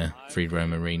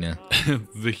roam arena.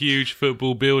 The huge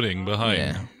football building behind.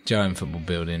 Yeah, giant football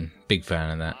building. Big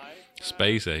fan of that.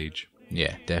 Space Age.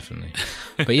 Yeah, definitely.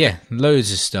 But yeah,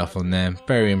 loads of stuff on there.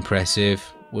 Very impressive.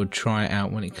 We'll try it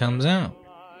out when it comes out.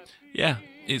 Yeah,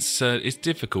 it's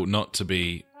difficult not to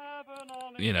be,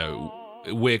 you know,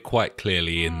 we're quite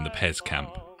clearly in the PES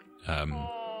camp.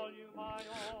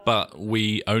 But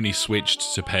we only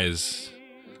switched to PES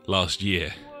last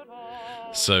year.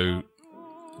 So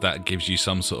that gives you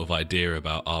some sort of idea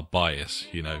about our bias,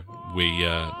 you know.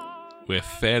 We're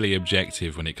fairly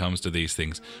objective when it comes to these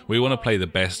things. We want to play the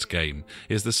best game.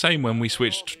 It's the same when we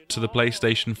switched to the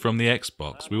PlayStation from the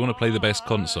Xbox. We want to play the best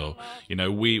console. You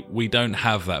know, we don't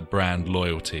have that brand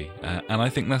loyalty. And I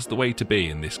think that's the way to be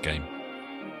in this game.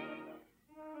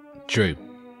 True.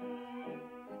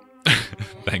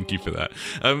 Thank you for that.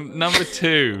 Number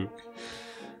 2.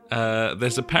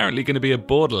 There's apparently going to be a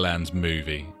Borderlands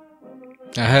movie.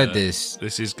 I heard this.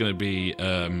 This is going to be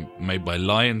made by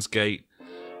Lionsgate.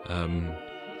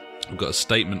 We've got a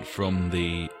statement from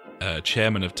the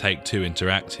chairman of Take-Two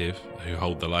Interactive, who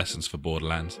hold the license for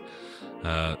Borderlands,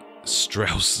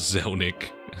 Strauss Zelnick.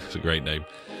 It's a great name.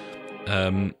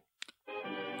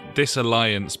 This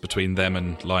alliance between them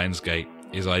and Lionsgate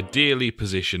is ideally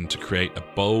positioned to create a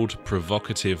bold,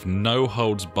 provocative,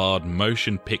 no-holds-barred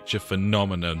motion picture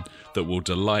phenomenon that will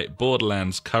delight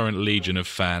Borderlands' current legion of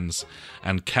fans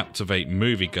and captivate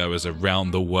moviegoers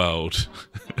around the world.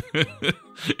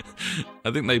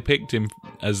 I think they picked him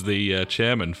as the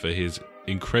chairman for his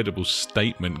incredible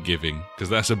statement giving, because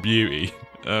that's a beauty.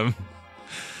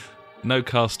 No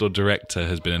cast or director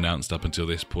has been announced up until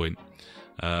this point.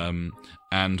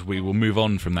 And we will move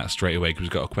on from that straight away because we've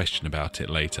got a question about it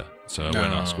later. So I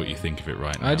won't ask what you think of it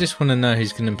right now. I just want to know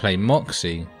who's going to play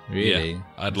Moxie, really. Yeah,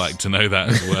 I'd like to know that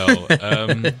as well.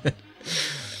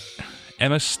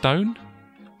 Emma Stone?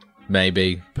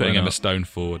 Maybe. Putting Emma Stone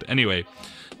forward. Anyway,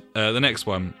 the next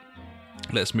one.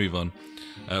 Let's move on.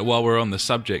 While we're on the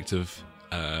subject of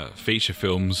feature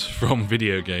films from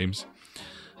video games,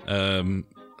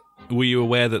 were you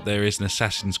aware that there is an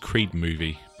Assassin's Creed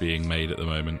movie being made at the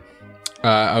moment?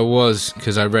 I was,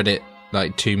 because I read it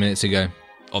like 2 minutes ago.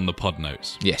 On the pod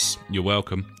notes? Yes. You're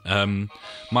welcome.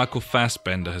 Michael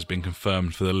Fassbender has been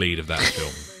confirmed for the lead of that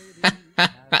film.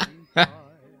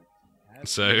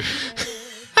 So...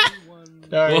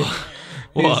 Sorry.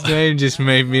 What? His name just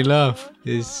made me laugh.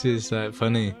 It's just like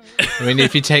funny. I mean,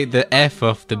 if you take the F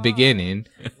off the beginning,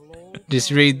 just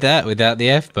read that without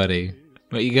the F, buddy.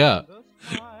 What you got?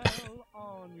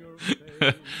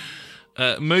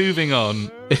 Moving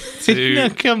on to No,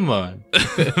 come on.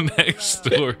 the next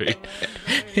story.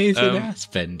 He's an ass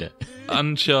bender.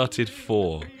 Uncharted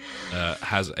 4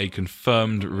 has a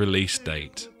confirmed release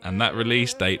date, and that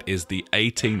release date is the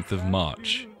 18th of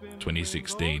March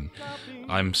 2016.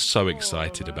 I'm so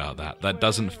excited about that. That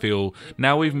doesn't feel...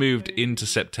 Now we've moved into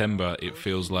September, it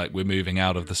feels like we're moving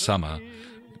out of the summer.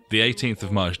 The 18th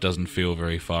of March doesn't feel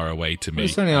very far away to me.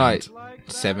 It's only like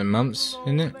 7 months,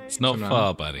 isn't it? It's not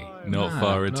far, buddy. Not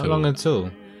far at all. Not long at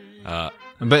all. I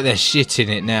bet they're shitting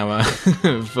it now.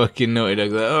 Fucking Naughty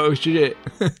Dog. Like, oh, shit.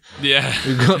 Yeah.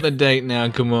 We've got the date now.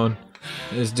 Come on.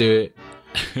 Let's do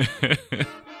it.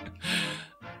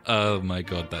 Oh, my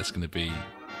God. That's going to be...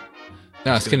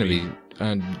 That's going to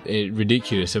be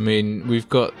ridiculous. I mean, we've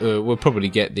got... we'll probably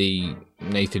get the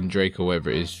Nathan Drake or whatever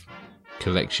it is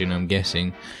collection, I'm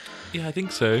guessing. Yeah, I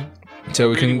think so. So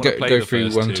we can go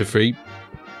through 1 two. to 3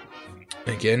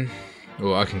 again.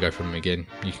 Or I can go from them again.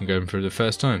 You can go them for the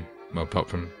first time. Well, apart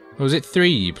from... Was it 3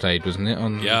 you played, wasn't it,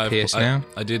 on PS Now?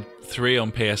 I did 3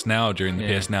 on PS Now during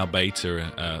the PS Now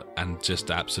beta and just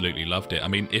absolutely loved it. I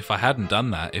mean, if I hadn't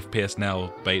done that, if PS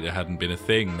Now beta hadn't been a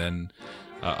thing, then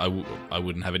I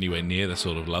wouldn't have anywhere near the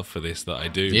sort of love for this that I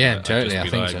do. Yeah, totally, I'd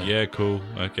just be I like, think so. yeah, cool,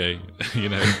 okay, you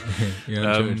know.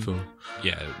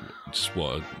 Yeah, just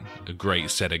what a great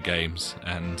set of games,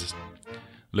 and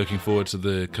looking forward to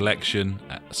the collection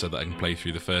so that I can play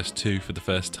through the first 2 for the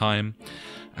first time,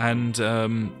 and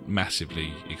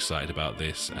massively excited about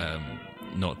this.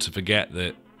 Not to forget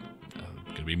that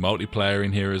going to be multiplayer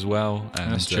in here as well,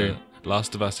 and that's true.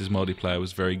 Last of Us' multiplayer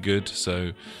was very good,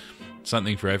 so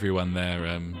something for everyone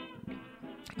there.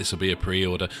 This will be a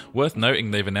pre-order. Worth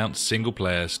noting, they've announced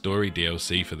single-player story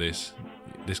DLC for this.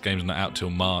 This game's not out till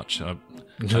March. I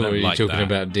don't You're like talking that.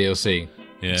 about DLC.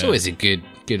 Yeah. It's always a good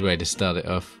Good way to start it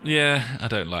off. Yeah, I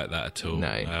don't like that at all.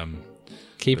 No.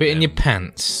 Keep it in your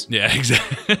pants. Yeah,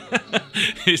 exactly.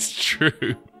 It's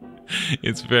true.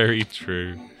 It's very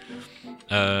true.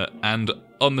 And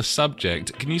on the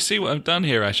subject, can you see what I've done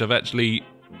here, Ash? I've actually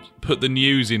put the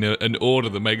news in an order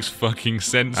that makes fucking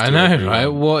sense to know, everyone. right?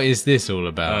 What is this all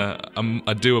about?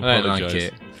 I do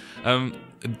apologise. I don't like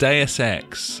it. Deus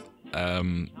Ex,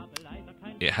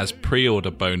 it has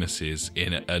pre-order bonuses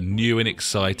in a new and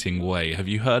exciting way. Have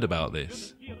you heard about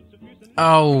this?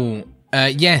 Oh,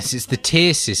 yes, it's the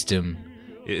tier system.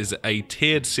 It is a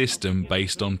tiered system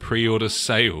based on pre-order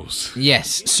sales.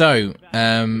 Yes, so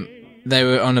they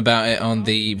were on about it on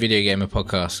the Video Gamer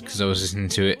podcast because I was listening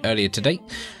to it earlier today,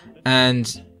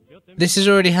 and this has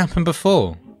already happened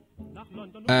before.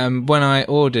 When I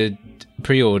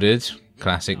pre-ordered,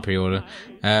 classic pre-order,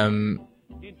 Tomb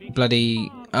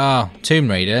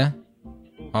Raider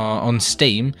on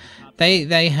Steam,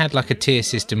 they had like a tier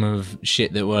system of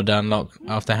shit that would unlock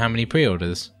after how many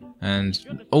pre-orders,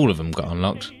 and all of them got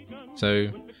unlocked. So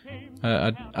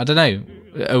I don't know.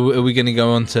 Are we going to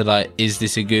go on to like, is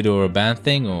this a good or a bad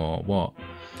thing or what?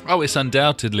 Oh, it's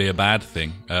undoubtedly a bad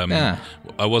thing.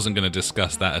 I wasn't going to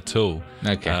discuss that at all.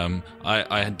 Okay.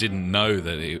 I didn't know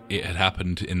that it had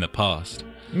happened in the past.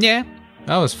 Yeah,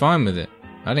 I was fine with it.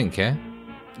 I didn't care.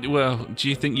 Well, do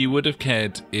you think you would have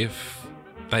cared if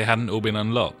they hadn't all been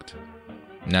unlocked?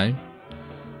 No.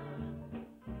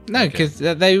 No, because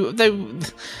it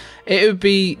would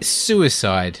be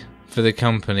suicide for the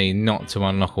company not to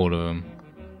unlock all of them.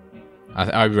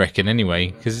 I reckon anyway,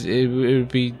 because it would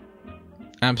be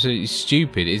absolutely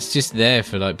stupid. It's just there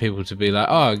for like people to be like,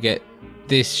 oh, get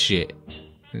this shit.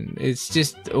 It's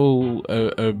just all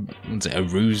a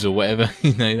ruse or whatever,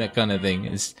 that kind of thing.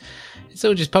 It's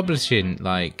all just publishing,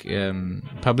 like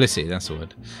publicity. That's the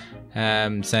word.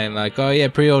 Saying like, oh yeah,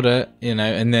 pre-order,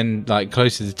 and then like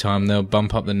close to the time they'll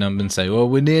bump up the number and say, well,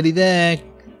 we're nearly there.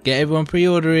 Get everyone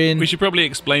pre-ordering. We should probably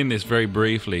explain this very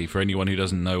briefly for anyone who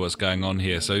doesn't know what's going on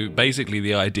here. So basically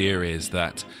the idea is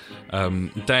that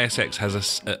Deus Ex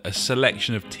has a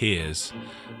selection of tiers,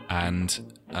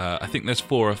 and I think there's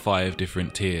 4 or 5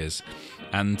 different tiers,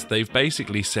 and they've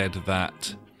basically said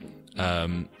that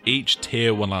each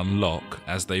tier will unlock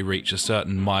as they reach a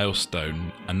certain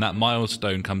milestone, and that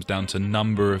milestone comes down to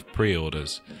number of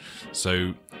pre-orders.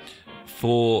 So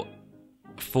for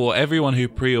everyone who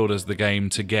pre-orders the game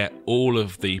to get all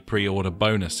of the pre-order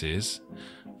bonuses,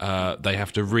 they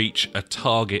have to reach a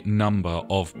target number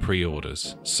of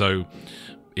pre-orders. So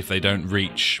if they don't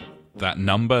reach that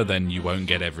number, then you won't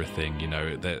get everything.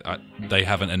 They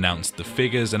haven't announced the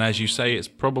figures, and as you say, it's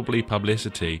probably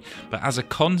publicity. But as a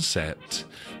concept,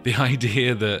 the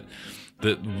idea that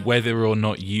whether or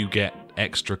not you get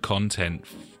extra content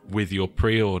with your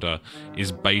pre-order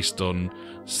is based on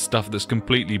stuff that's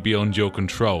completely beyond your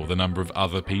control, the number of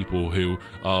other people who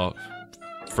are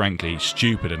frankly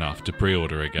stupid enough to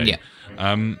pre-order a game,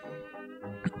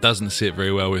 doesn't sit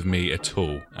very well with me at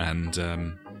all. And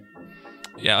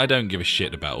I don't give a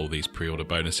shit about all these pre-order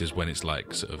bonuses when it's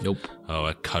like sort of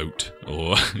a coat,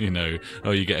 or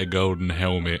you get a golden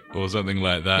helmet or something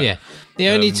like that. Yeah, the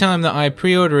only time that I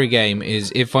pre-order a game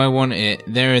is if I want it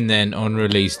there and then on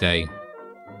release day.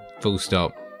 Full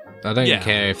stop. I don't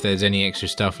care if there's any extra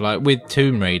stuff. Like with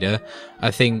Tomb Raider, I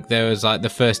think there was like the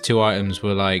first 2 items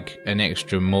were like an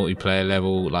extra multiplayer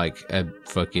level, like a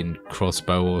fucking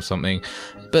crossbow or something.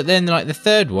 But then like the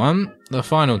third one, the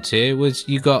final tier, was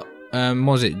you got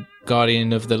was it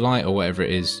Guardian of the Light or whatever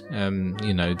it is?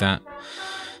 That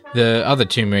the other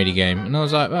Tomb Raider game, and I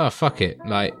was like, oh fuck it,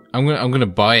 like I'm gonna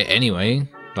buy it anyway.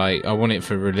 Like I want it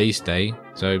for release day,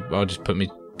 so I'll just put my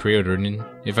pre-ordering in.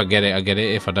 If I get it, I get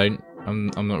it. If I don't,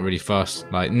 I'm not really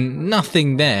fussed. Like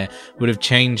nothing there would have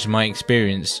changed my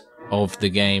experience of the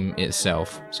game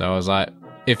itself. So I was like,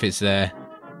 if it's there,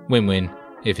 win-win.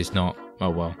 If it's not,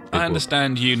 oh well. I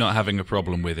understand you not having a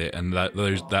problem with it, and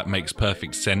that makes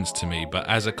perfect sense to me. But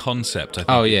as a concept, I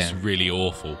think it's really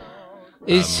awful.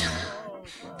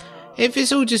 If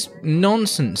it's all just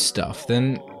nonsense stuff,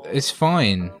 then it's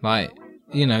fine. Like,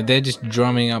 they're just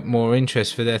drumming up more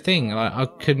interest for their thing. Like, I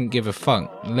couldn't give a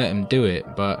fuck. Let them do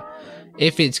it. But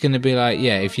if it's going to be like,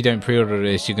 if you don't pre-order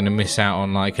this, you're going to miss out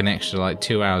on like an extra like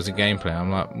 2 hours of gameplay. I'm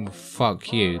like, well,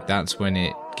 fuck you. That's when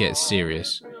it gets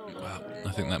serious. Well,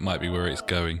 I think that might be where it's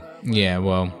going. Yeah,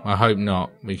 well, I hope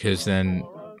not, because then,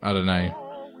 I don't know,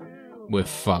 we're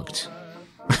fucked.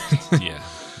 Yeah,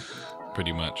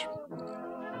 pretty much.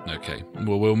 Okay,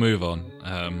 well, we'll move on.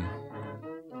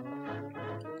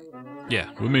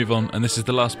 We'll move on, and this is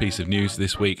the last piece of news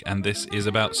this week, and this is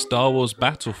about Star Wars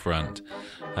Battlefront.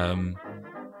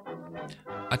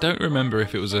 I don't remember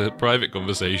if it was a private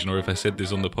conversation or if I said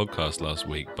this on the podcast last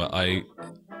week, but I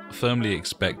firmly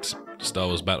expect Star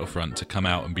Wars Battlefront to come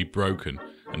out and be broken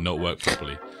and not work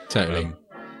properly. Totally.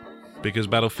 Because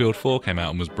Battlefield 4 came out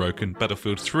and was broken,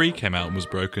 Battlefield 3 came out and was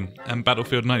broken, and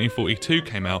Battlefield 1942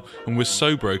 came out and was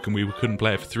so broken we couldn't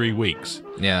play it for 3 weeks.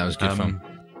 Yeah, that was good fun.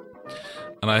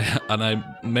 And I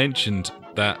mentioned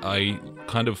that I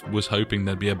kind of was hoping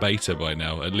there'd be a beta by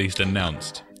now, at least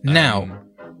announced. Now,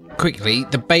 quickly,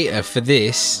 the beta for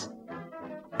this,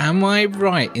 am I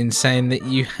right in saying that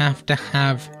you have to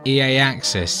have EA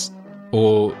access?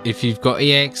 Or if you've got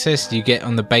EA access, you get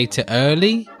on the beta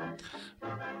early?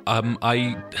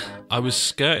 I was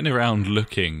skirting around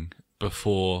looking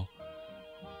before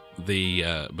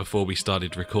we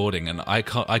started recording, and I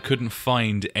couldn't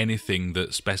find anything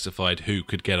that specified who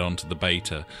could get onto the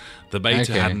beta. The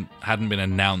beta hadn't been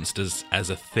announced as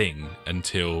a thing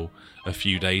until a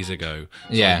few days ago.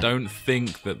 So yeah. I don't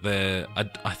think that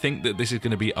I think that this is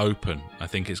going to be open. I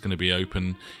think it's going to be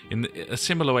open in a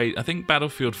similar way. I think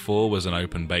Battlefield 4 was an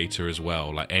open beta as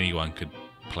well. Like anyone could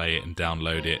play it and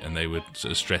download it, and they would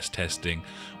sort of stress testing.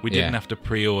 We didn't have to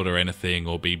pre-order anything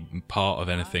or be part of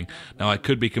anything. Now, I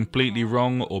could be completely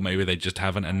wrong, or maybe they just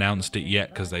haven't announced it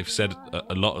yet, because they've said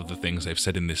a lot of the things they've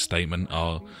said in this statement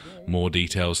are more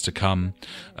details to come.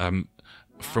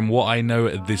 From what I know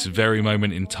at this very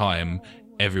moment in time,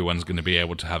 everyone's going to be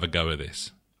able to have a go at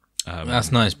this.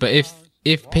 That's nice, but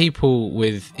if people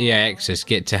with EA access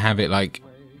get to have it like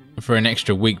for an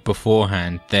extra week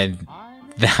beforehand, then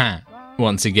that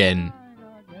once again,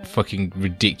 fucking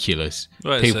ridiculous.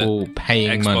 Well, people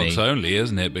paying Xbox money. Xbox only,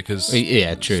 isn't it? Because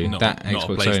yeah, true. It's not Xbox a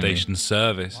PlayStation only.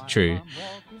 service. True,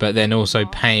 but then also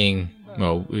paying.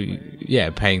 Well, yeah,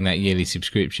 paying that yearly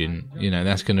subscription. You know,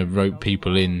 that's going to rope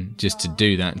people in just to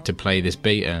do that, to play this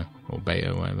beta or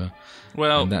whatever.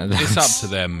 Well, it's up to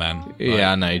them, man.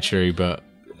 Yeah, I know, true, but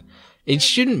it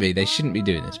shouldn't be. They shouldn't be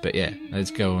doing this. But yeah,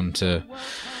 let's go on to.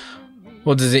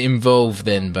 What does it involve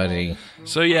then, buddy?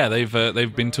 So yeah,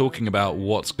 they've been talking about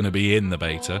what's going to be in the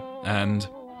beta, and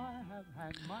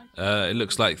it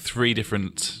looks like 3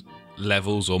 different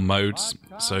levels or modes.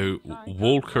 So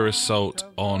Walker Assault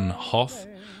on Hoth,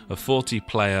 a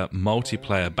 40-player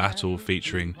multiplayer battle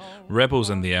featuring Rebels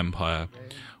and the Empire.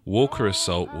 Walker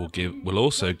Assault will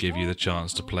also give you the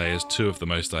chance to play as 2 of the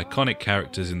most iconic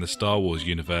characters in the Star Wars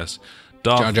universe,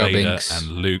 Darth Vader Binks.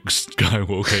 and Luke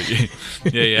Skywalker.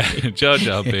 yeah, Jar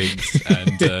Jar Binks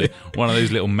and one of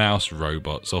those little mouse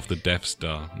robots off the Death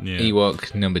Star. Yeah.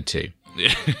 Ewok number 2.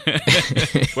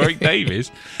 Warwick Davis.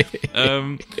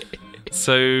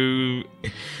 So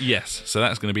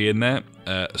that's going to be in there.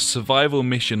 Survival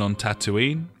mission on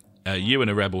Tatooine. You and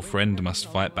a rebel friend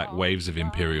must fight back waves of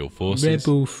Imperial forces.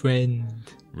 Rebel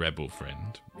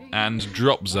friend. And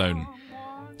Drop Zone.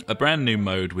 A brand new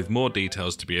mode with more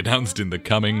details to be announced in the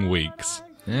coming weeks.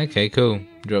 Okay, cool.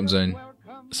 Drop Zone.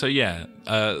 So yeah,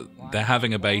 they're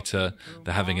having a beta.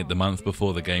 They're having it the month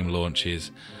before the game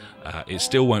launches. It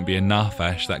still won't be enough,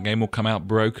 Ash. That game will come out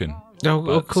broken. Oh,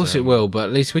 of course it will, but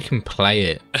at least we can play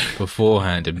it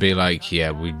beforehand and be like,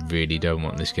 yeah, we really don't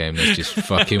want this game. Let's just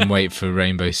fucking wait for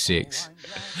Rainbow Six.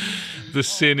 The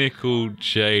cynical,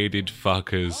 jaded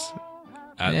fuckers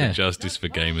at the Justice for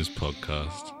Gamers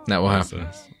podcast. That will happen.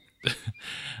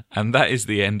 And that is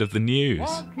the end of the news.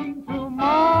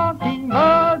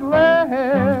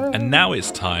 And now it's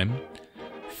time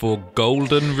for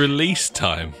golden release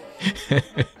time.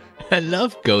 I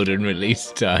love golden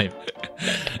release time.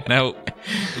 Now,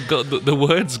 the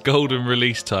words golden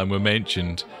release time were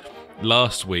mentioned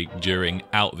last week during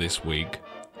Out This Week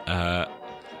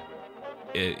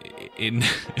in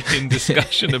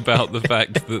discussion about the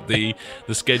fact that the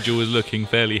schedule was looking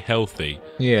fairly healthy.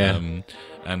 Yeah.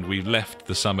 And we left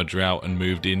the summer drought and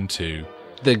moved into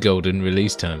the golden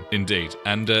release time. Indeed.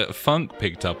 And Funk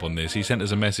picked up on this. He sent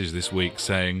us a message this week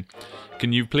saying,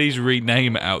 can you please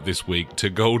rename Out This Week to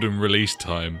Golden Release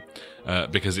Time?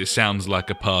 Because it sounds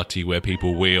like a party where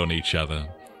people wee on each other.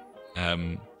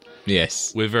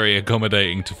 Yes. We're very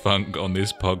accommodating to Funk on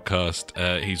this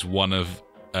podcast. He's one of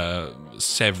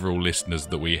several listeners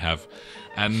that we have.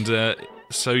 And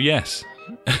so, yes.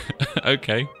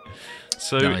 Okay.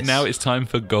 So nice. Now it's time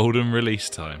for Golden Release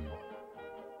Time.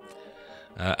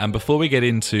 And before we get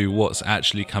into what's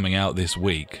actually coming out this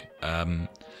week,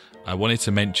 I wanted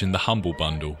to mention the Humble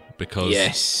Bundle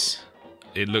because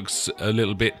it looks a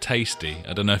little bit tasty.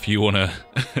 I don't know if you want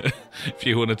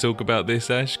to talk about this,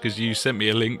 Ash, because you sent me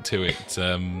a link to it.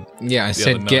 I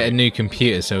said get a new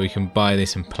computer so we can buy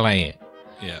this and play it.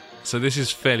 Yeah. So this is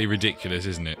fairly ridiculous,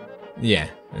 isn't it? Yeah,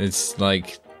 it's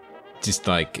just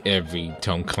like every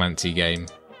Tom Clancy game.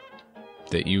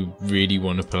 that you really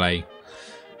want to play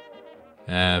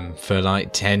for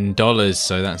like $10,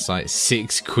 so that's like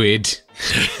 £6.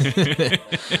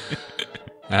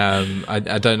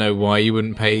 I don't know why you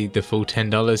wouldn't pay the full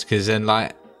 $10, because then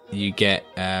like you get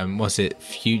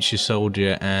Future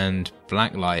Soldier and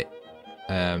Blacklight,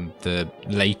 the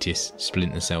latest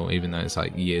Splinter Cell, even though it's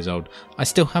like years old. I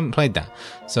still haven't played that,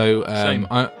 so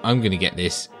I'm gonna get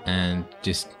this and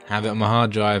just have it on my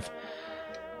hard drive,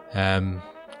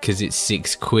 because it's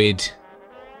 £6.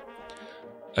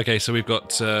 Okay, so we've got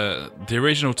the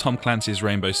original Tom Clancy's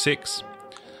Rainbow Six,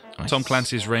 nice. Tom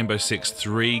Clancy's Rainbow Six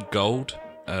 3 Gold,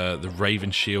 the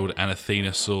Raven Shield and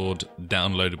Athena Sword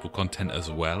downloadable content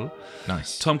as well.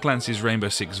 Nice. Tom Clancy's Rainbow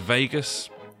Six Vegas,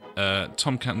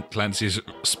 Tom Clancy's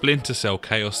Splinter Cell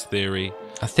Chaos Theory.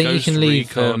 I think Ghost you can leave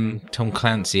Recon. Tom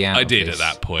Clancy out. I of did this.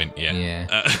 at that point, yeah.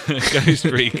 Ghost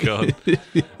Recon,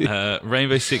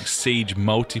 Rainbow Six Siege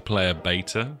multiplayer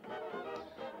beta.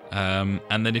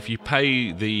 And then if you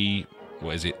pay the,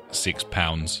 what is it,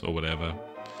 £6 or whatever.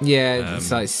 Yeah,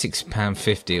 it's like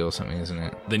 £6.50 or something, isn't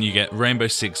it? Then you get Rainbow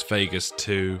Six Vegas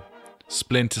 2,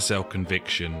 Splinter Cell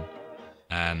Conviction,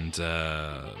 and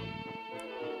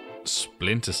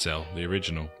Splinter Cell, the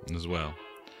original, as well.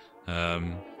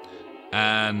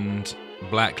 And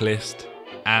Blacklist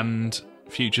and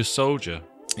Future Soldier.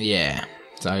 Yeah,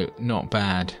 so not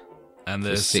bad. And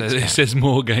it says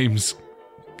more games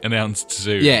announced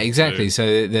soon. Yeah, exactly.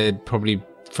 So they're probably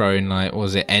throwing like, what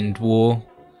was it, End War?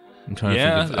 I'm trying to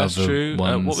think of that's other true.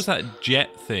 ones. What was that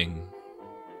jet thing?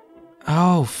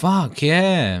 Oh, fuck,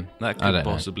 yeah. That could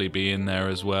possibly be in there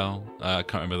as well. I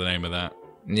can't remember the name of that.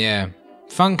 Yeah.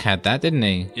 Funk had that, didn't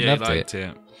he? Yeah, Loved he liked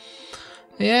it.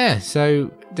 Yeah,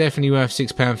 so definitely worth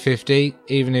 £6.50,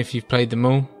 even if you've played them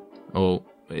all. Or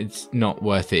it's not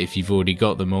worth it if you've already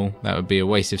got them all. That would be a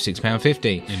waste of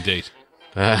 £6.50. Indeed.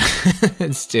 But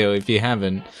still, if you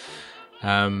haven't,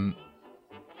 yeah,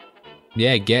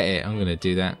 get it. I'm going to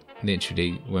do that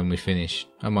literally when we finish.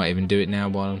 I might even do it now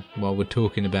while we're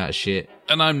talking about shit.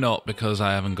 And I'm not, because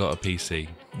I haven't got a PC.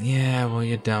 Yeah, well,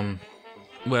 you're dumb.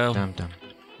 Well, dumb.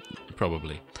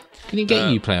 Probably. Can you get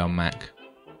Uplay on Mac?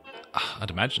 I'd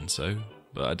imagine so,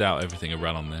 but I doubt everything will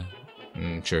run on there.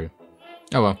 True.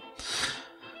 Oh well.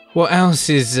 What else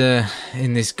is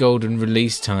in this golden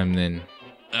release time then?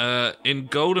 In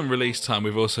golden release time,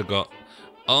 we've also got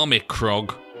Army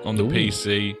Krog on the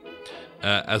PC,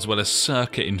 as well as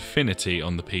Circuit Infinity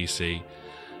on the PC.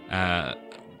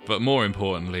 But more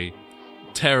importantly,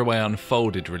 Tearaway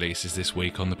Unfolded releases this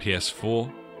week on the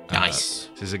PS4. Nice.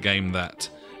 This is a game that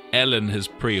Ellen has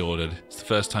pre-ordered. It's the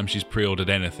first time she's pre-ordered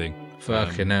anything.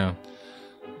 Fucking hell.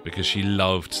 Because she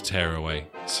loved Tearaway.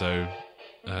 So,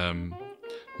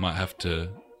 might have to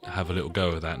have a little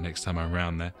go at that next time I'm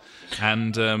around there.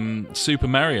 And Super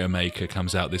Mario Maker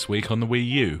comes out this week on the Wii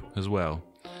U as well.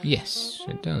 Yes,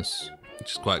 it does.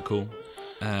 Which is quite cool.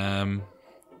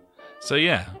 So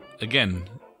yeah, again,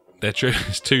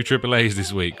 it's 2 AAAs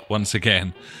this week, once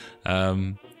again.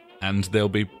 And there'll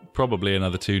be probably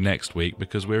another 2 next week,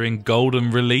 because we're in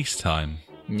golden release time.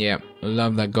 Yep, I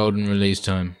love that golden release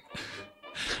time.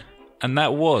 And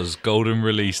that was golden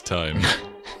release time.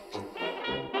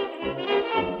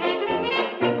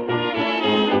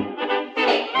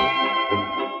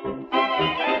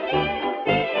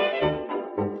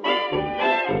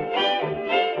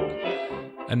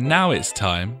 And now it's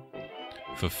time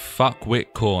for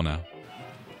Fuckwit Corner.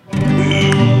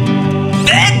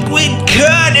 Fuckwit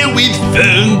Corner with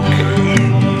Funk.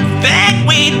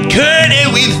 Fuckwit Corner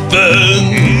with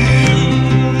Funk.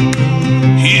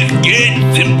 He's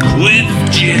got some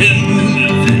questions.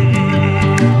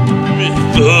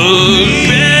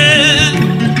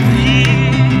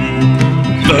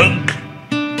 Funk.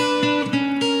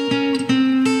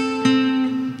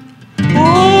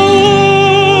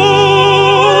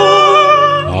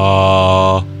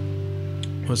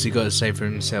 What's he got to say for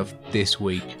himself this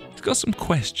week? He's got some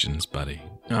questions, buddy.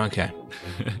 Okay.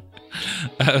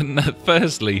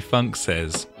 Firstly, Funk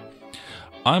says,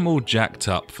 I'm all jacked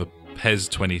up for PES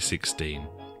 2016.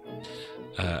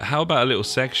 How about a little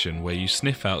section where you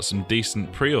sniff out some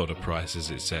decent pre-order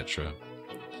prices, etc.?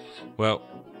 Well,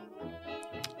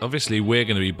 obviously we're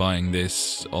going to be buying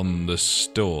this on the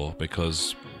store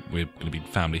because we're going to be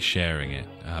family sharing it.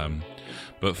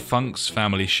 But Funk's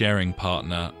family sharing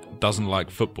partner doesn't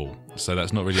like football, so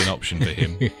that's not really an option for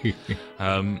him.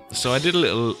 So I did a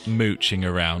little mooching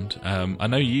around. I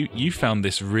know you found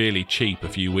this really cheap a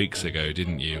few weeks ago,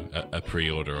 didn't you? A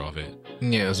pre-order of it.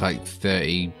 Yeah, it was like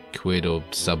 30 quid or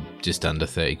just under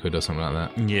 30 quid or something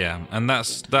like that. Yeah, and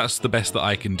that's the best that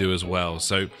I can do as well.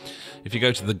 So if you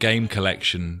go to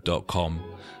thegamecollection.com,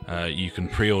 you can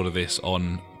pre-order this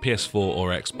on PS4 or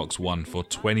Xbox One for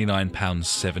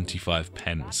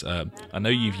 £29.75. I know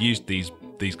you've used these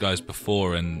guys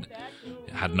before and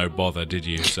had no bother, did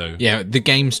you? So yeah, the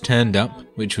games turned up,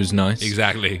 which was nice.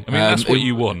 Exactly. I mean, that's what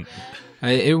you want.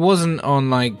 It wasn't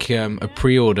on like a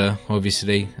pre-order,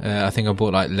 obviously. I think I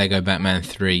bought like Lego Batman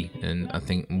 3 and I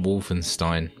think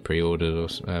Wolfenstein pre-ordered or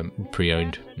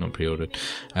pre-owned, not pre-ordered,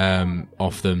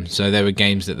 off them. So there were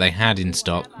games that they had in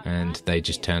stock and they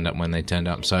just turned up when they turned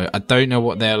up. So I don't know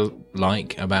what they're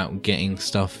like about getting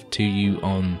stuff to you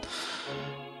on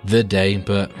the day,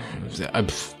 but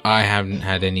I haven't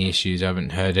had any issues. I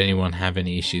haven't heard anyone have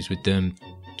any issues with them.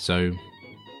 So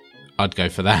I'd go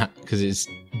for that because it's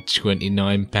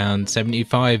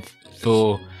 £29.75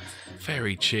 for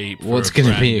very cheap. What's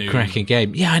going to be a cracking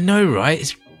game? Yeah, I know,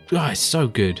 right? It's so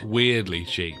good. Weirdly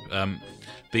cheap.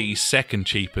 The second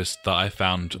cheapest that I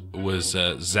found was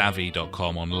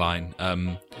Zavi.com online.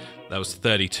 That was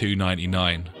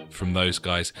 $32.99 from those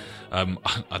guys.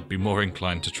 I'd be more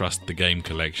inclined to trust the Game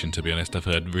Collection, to be honest. I've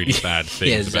heard really bad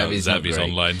things about Zavi's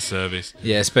online service.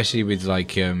 Yeah, especially with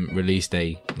like release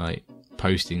day, like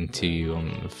posting to you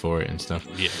for it and stuff.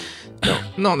 Yeah,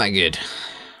 not that good.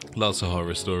 Lots of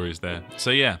horror stories there. So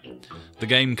yeah,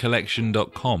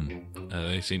 thegamecollection.com.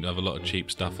 They seem to have a lot of cheap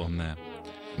stuff on there.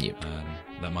 Yep.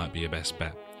 That might be your best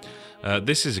bet.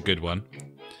 This is a good one.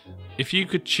 If you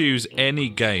could choose any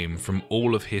game from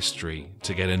all of history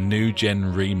to get a new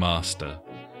gen remaster,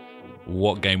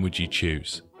 what game would you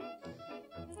choose?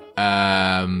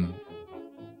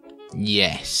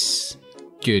 Yes.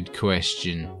 Good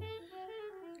question.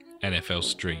 NFL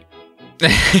Street.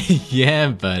 Yeah,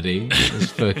 buddy.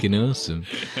 That's fucking awesome.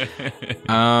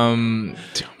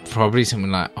 Probably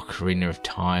something like Ocarina of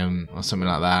Time or something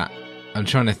like that. I'm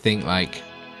trying to think, like,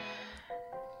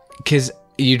 because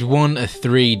you'd want a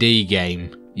 3D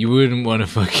game. You wouldn't want a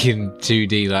fucking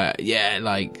 2D,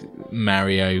 like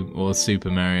Mario or Super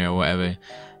Mario or whatever.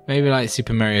 Maybe like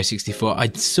Super Mario 64. I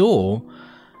saw,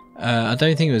 I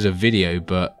don't think it was a video,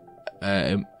 but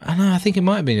I think it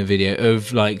might have been a video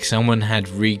of like someone had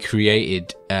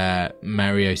recreated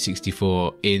Mario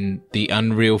 64 in the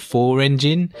Unreal 4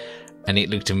 engine, and it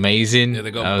looked amazing. Yeah,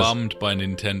 they got bummed by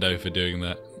Nintendo for doing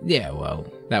that. Yeah, well,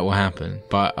 that will happen.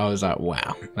 But I was like,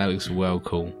 wow, that looks well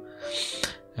cool.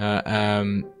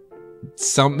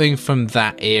 Something from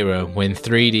that era when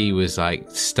 3D was like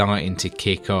starting to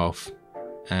kick off,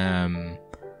 but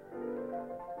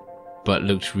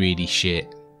looked really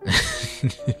shit.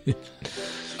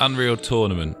 Unreal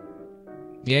Tournament.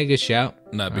 Yeah, good shout.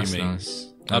 That'd be me. Nice.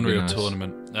 Unreal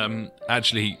Tournament.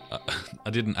 Actually,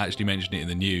 I didn't actually mention it in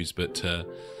the news, but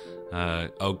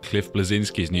old Cliff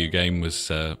Blazinski's new game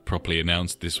was properly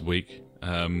announced this week.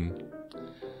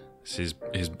 This is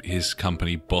his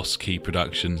company, Boss Key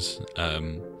Productions.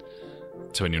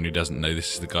 To anyone who doesn't know,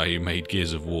 this is the guy who made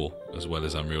Gears of War as well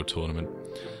as Unreal Tournament.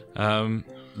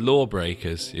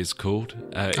 Lawbreakers, it's called.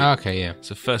 Okay, yeah.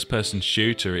 It's a first-person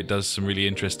shooter. It does some really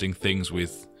interesting things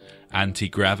with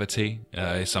anti-gravity.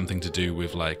 It's something to do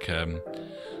with like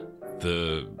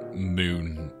the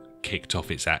moon kicked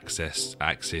off its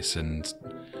axis and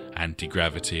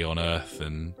anti-gravity on Earth,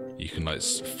 and you can like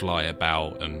fly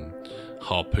about and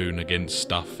harpoon against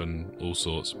stuff and all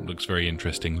sorts. Looks very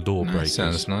interesting. Lawbreakers.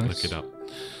 Sounds nice. Look it up.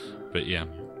 But yeah,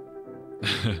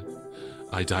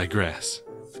 I digress.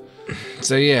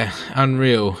 So yeah,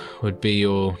 Unreal would be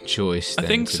your choice. I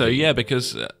think so, yeah,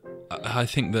 because I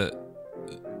think that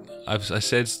I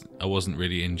said I wasn't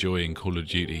really enjoying Call of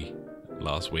Duty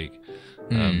last week.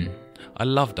 I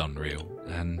loved Unreal,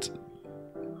 and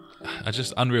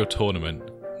Unreal Tournament,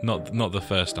 not the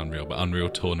first Unreal, but Unreal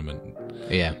Tournament.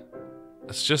 Yeah,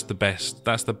 it's just the best.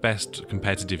 That's the best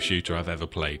competitive shooter I've ever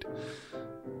played.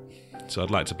 So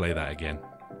I'd like to play that again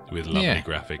with lovely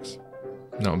graphics.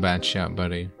 Not a bad shout,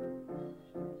 buddy.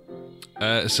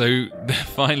 So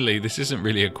finally, this isn't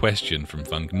really a question from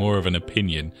Funk, more of an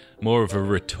opinion, more of a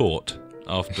retort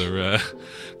after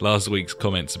last week's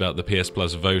comments about the PS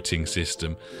Plus voting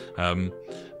system.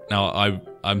 Now,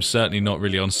 I'm certainly not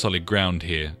really on solid ground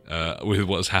here with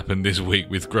what's happened this week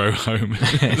with Grow Home.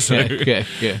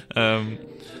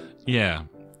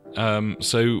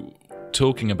 So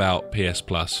talking about PS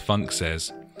Plus, Funk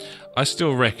says, I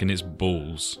still reckon it's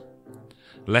balls.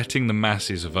 Letting the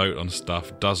masses vote on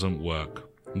stuff doesn't work.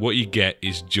 What you get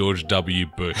is George W.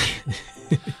 Bush.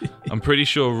 I'm pretty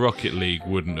sure Rocket League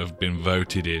wouldn't have been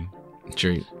voted in.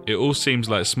 True. It all seems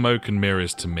like smoke and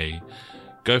mirrors to me.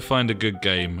 Go find a good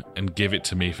game and give it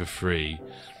to me for free.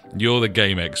 You're the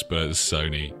game experts,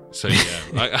 Sony. So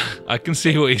yeah, I can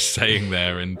see what he's saying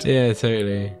there, and Yeah,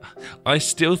 totally. I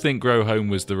still think Grow Home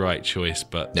was the right choice,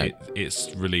 but No.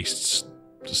 it's released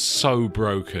so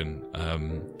broken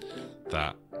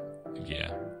that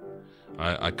yeah,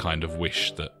 I kind of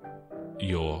wish that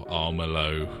your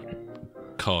Armallow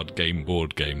card game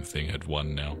board game thing had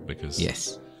won now, because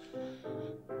Yes.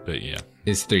 But yeah,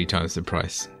 It's 3 times the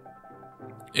price.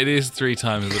 it is 3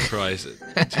 times the price.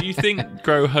 Do you think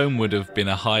Grow Home would have been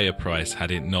a higher price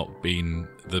had it not been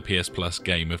the PS Plus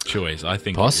game of choice? I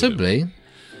think Possibly.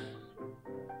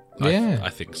 Yeah. I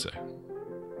think so.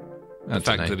 I The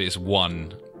fact that it's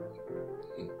one,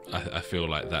 I feel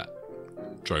like that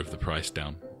drove the price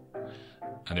down,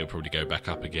 and it'll probably go back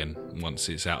up again once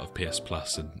it's out of PS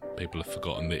Plus and people have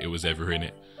forgotten that it was ever in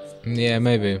it. Yeah,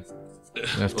 maybe. We'll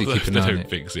have to Although keep if an they eye on don't it.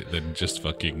 fix it, then just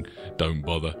fucking don't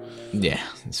bother. Yeah,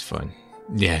 it's fine.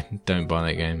 Yeah, don't buy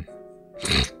that game.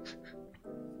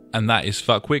 And that is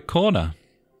Fuckwit Corner.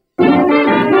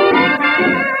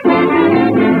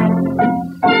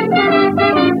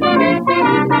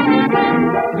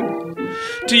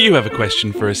 Do you have a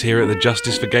question for us here at the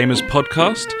Justice for Gamers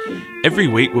podcast? Every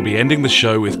week we'll be ending the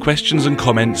show with questions and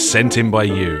comments sent in by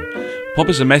you. Pop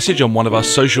us a message on one of our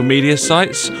social media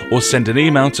sites or send an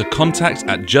email to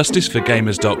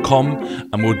contact@justiceforgamers.com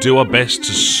and we'll do our best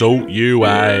to sort you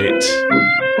out.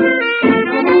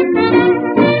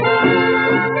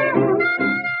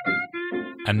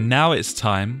 And now it's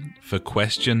time for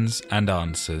questions and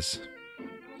answers.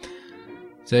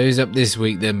 So who's up this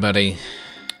week then, buddy?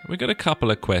 We've got a couple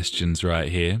of questions right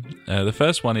here. The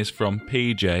first one is from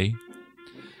PJ,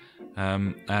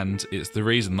 and it's the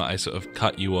reason that I sort of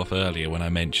cut you off earlier when I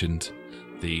mentioned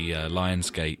the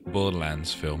Lionsgate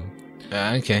Borderlands film.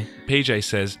 Okay. PJ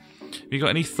says, have you got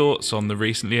any thoughts on the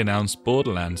recently announced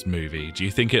Borderlands movie? Do you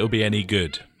think it'll be any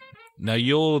good? Now,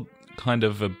 you're kind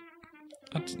of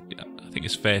I think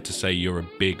it's fair to say you're a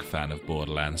big fan of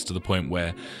Borderlands, to the point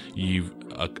where you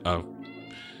are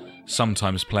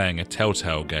sometimes playing a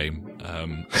Telltale game.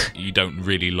 You don't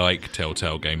really like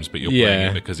Telltale games, but you're playing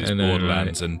it because it's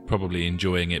Borderlands, and probably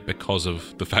enjoying it because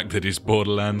of the fact that it's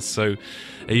Borderlands. So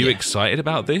are you excited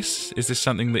about this? Is this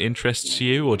something that interests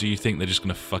you, or do you think they're just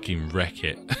going to fucking wreck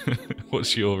it?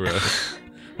 What's your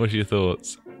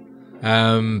thoughts?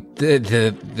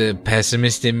 The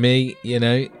pessimist in me,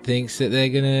 thinks that they're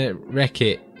gonna wreck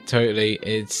it totally.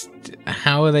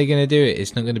 How are they gonna do it?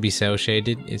 It's not gonna be cel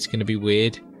shaded. It's gonna be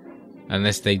weird,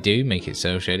 unless they do make it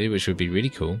cel shaded, which would be really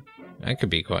cool. That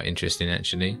could be quite interesting,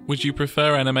 actually. Would you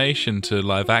prefer animation to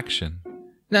live action?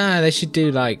 No, they should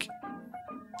do like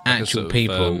actual sort of,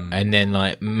 people and then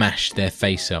like mash their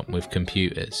face up with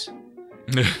computers.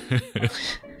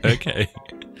 Okay.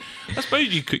 I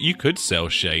suppose you could cel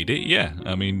shade it. Yeah,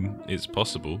 I mean it's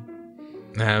possible.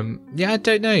 Yeah, I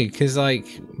don't know, because like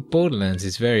Borderlands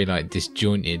is very like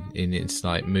disjointed in its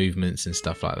like movements and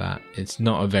stuff like that. It's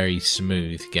not a very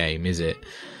smooth game, is it?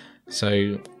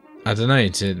 So I don't know,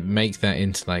 to make that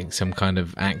into like some kind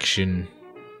of action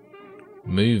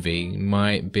movie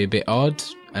might be a bit odd,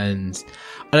 and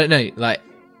I don't know, like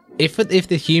if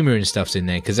the humor and stuff's in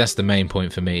there, because that's the main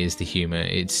point for me, is the humor.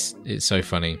 It's so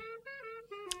funny.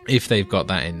 If they've got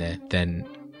that in there, then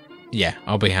yeah,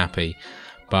 I'll be happy.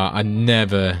 But I'm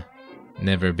never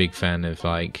a big fan of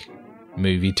like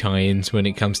movie tie-ins when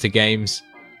it comes to games.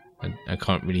 I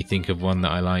can't really think of one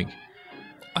that I like.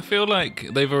 I feel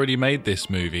like they've already made this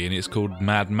movie and it's called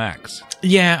Mad Max.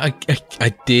 Yeah, I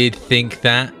did think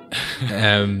that.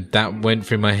 That went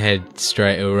through my head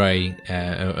straight away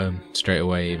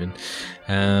even.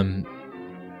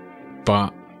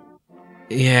 But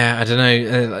yeah, I don't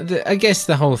know. I guess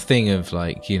the whole thing of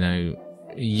like,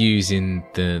 using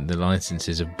the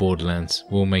licenses of Borderlands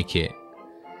will make it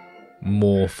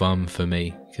more fun for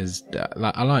me, because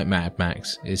I like Mad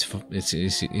Max. It's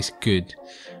good,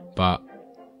 but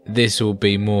this will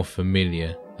be more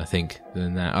familiar, I think,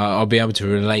 than that. I'll be able to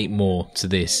relate more to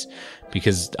this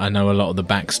because I know a lot of the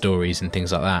backstories and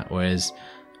things like that, whereas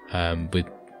with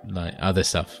like other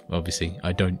stuff, obviously,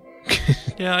 I don't.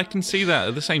 Yeah, I can see that.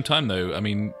 At the same time, though, I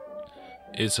mean,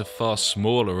 it's a far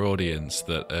smaller audience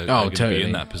that are going to be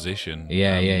in that position.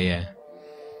 Yeah.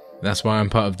 That's why I'm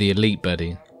part of the elite,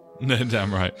 buddy. No,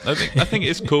 damn right. I think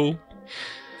it's cool,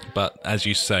 but as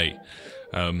you say,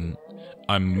 I'm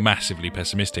massively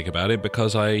pessimistic about it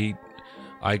because I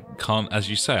can't, as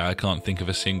you say, I can't think of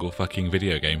a single fucking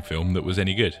video game film that was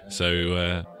any good.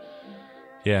 So,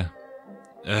 yeah.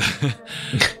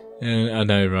 I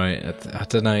know, right? I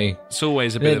don't know. It's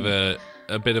always a bit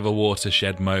of a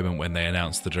watershed moment when they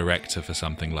announce the director for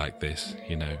something like this.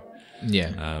 You know,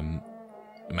 Yeah.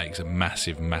 it makes a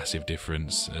massive, massive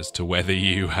difference as to whether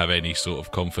you have any sort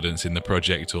of confidence in the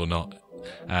project or not.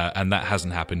 And that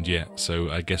hasn't happened yet, so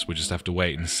I guess we'll just have to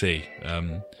wait and see.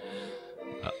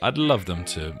 I'd love them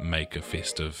to make a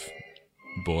fist of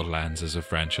Borderlands as a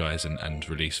franchise and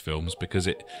release films, because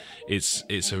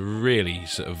it's a really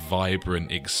sort of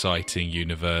vibrant, exciting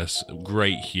universe,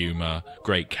 great humour,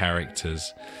 great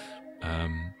characters.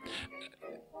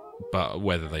 But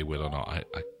whether they will or not,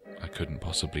 I couldn't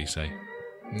possibly say.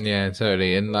 Yeah,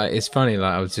 totally. And like, it's funny,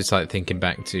 like, I was just like thinking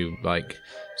back to like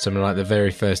some of like the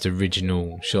very first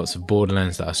original shots of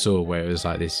Borderlands that I saw, where it was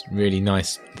like this really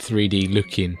nice 3D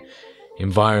looking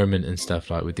environment and stuff,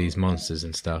 like with these monsters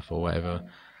and stuff or whatever.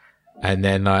 And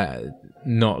then like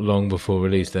not long before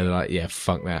release, they're like, yeah,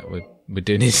 fuck that, we're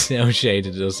doing it cell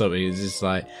shaded or something. It's just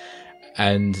like,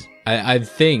 and I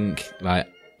think like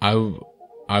I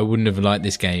wouldn't have liked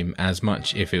this game as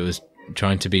much if it was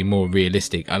trying to be more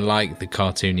realistic. I like the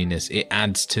cartooniness. It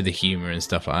adds to the humor and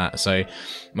stuff like that. So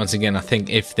once again, I think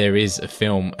if there is a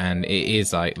film and it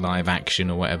is like live action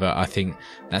or whatever, I think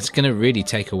that's going to really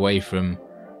take away from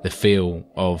the feel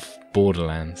of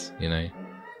Borderlands, you know?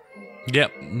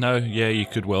 Yep. No, yeah, you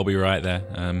could well be right there.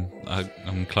 I'm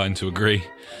inclined to agree.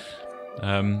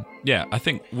 Yeah, I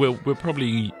think we'll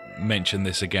probably mention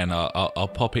this again.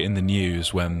 I'll pop it in the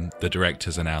news when the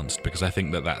director's announced, because I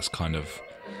think that's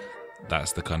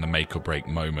the kind of make or break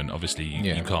moment. Obviously,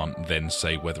 you can't then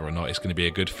say whether or not it's going to be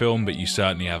a good film, but you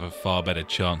certainly have a far better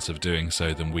chance of doing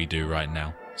so than we do right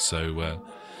now. So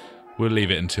we'll leave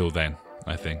it until then,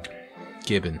 I think.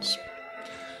 Gibbons.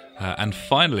 And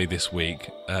finally this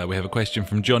week, we have a question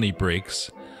from Johnny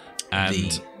Briggs.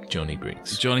 And Johnny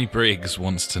Briggs. Johnny Briggs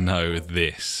wants to know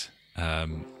this.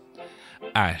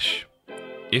 Ash,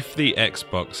 if the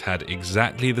Xbox had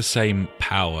exactly the same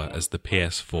power as the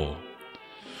PS4,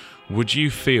 would you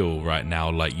feel right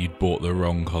now like you'd bought the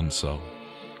wrong console?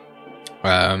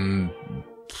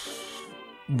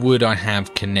 Would I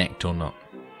have Kinect or not?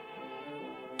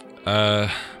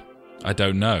 I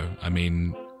don't know. I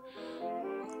mean,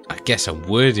 I guess I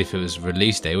would if it was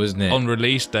release day, wasn't it? On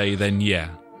release day, then yeah.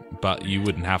 But you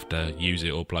wouldn't have to use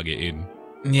it or plug it in.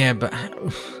 Yeah, but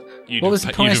what was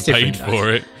the price difference? You'd have paid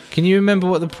for it. Can you remember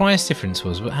what the price difference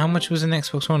was? How much was an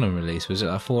Xbox One on release? Was it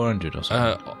like 400 or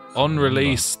something? On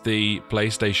release, the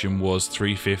PlayStation was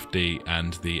 $350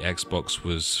 and the Xbox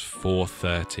was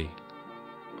 $430.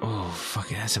 Oh,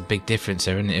 fuck it, that's a big difference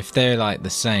there, isn't it? If they're like the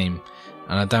same,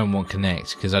 and I don't want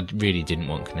Kinect, because I really didn't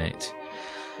want Kinect.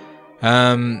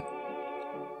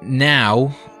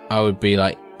 Now, I would be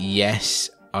like, yes,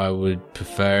 I would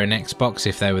prefer an Xbox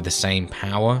if they were the same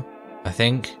power, I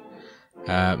think.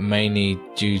 Mainly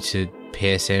due to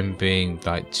PSN being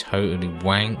like totally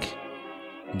wank.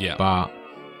 Yeah. But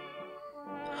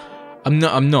I'm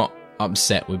not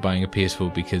upset with buying a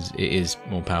PS4 because it is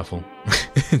more powerful.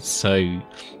 So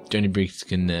Johnny Briggs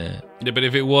can yeah, but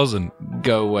if it wasn't,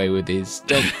 go away with his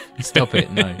stop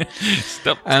it, no.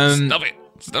 Stop it.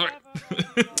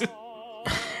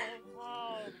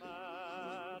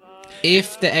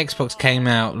 If the Xbox came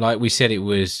out like we said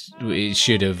it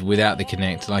should have, without the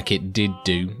Kinect, like it did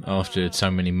do after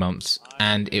so many months,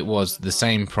 and it was the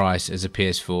same price as a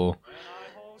PS4,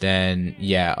 then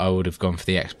yeah, I would have gone for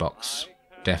the Xbox,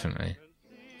 definitely,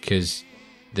 because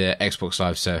the Xbox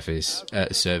Live service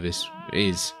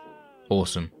is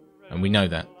awesome, and we know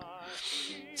that.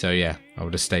 So yeah, I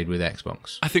would have stayed with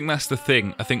Xbox. I think that's the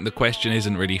thing. I think the question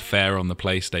isn't really fair on the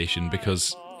PlayStation,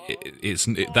 because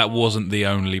that wasn't the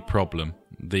only problem.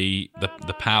 The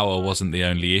power wasn't the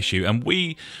only issue, and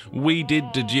we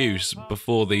did deduce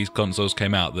before these consoles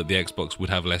came out that the Xbox would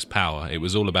have less power. It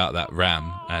was all about that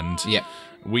RAM, and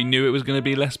we knew it was going to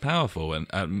be less powerful,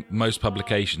 and most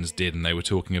publications did, and they were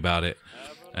talking about it,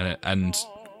 and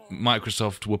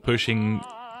Microsoft were pushing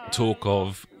talk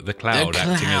of the cloud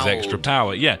acting as extra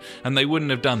power. Yeah, and they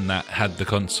wouldn't have done that had the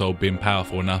console been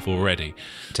powerful enough already.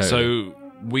 Totally. So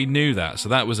we knew that. So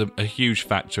that was a huge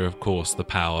factor, of course, the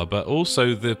power, but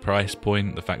also the price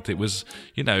point, the fact it was,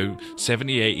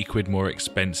 70, 80 quid more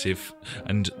expensive,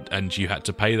 and you had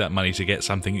to pay that money to get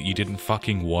something that you didn't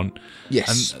fucking want.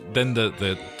 Yes. And then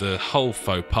the whole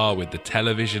faux pas with the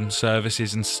television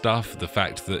services and stuff, the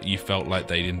fact that you felt like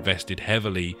they'd invested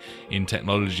heavily in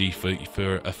technology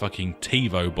for a fucking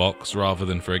TiVo box rather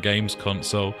than for a games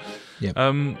console. Yep.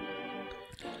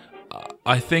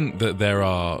 I think that there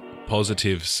are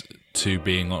positives to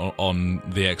being on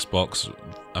the Xbox.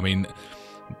 I mean,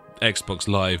 Xbox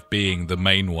Live being the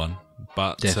main one,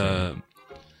 but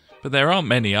But there aren't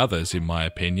many others, in my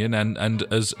opinion, and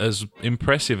as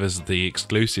impressive as the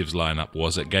exclusives lineup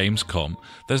was at Gamescom,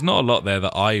 there's not a lot there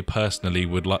that I personally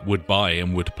would buy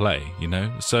and would play, you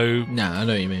know? So... No, I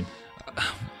know what you mean.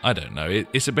 I don't know.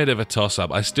 It's a bit of a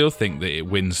toss-up. I still think that it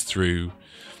wins through...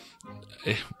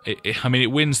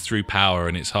 it wins through power,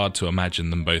 and it's hard to imagine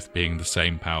them both being the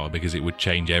same power because it would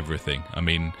change everything. I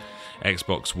mean...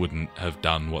 Xbox wouldn't have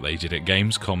done what they did at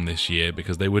Gamescom this year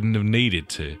because they wouldn't have needed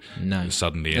to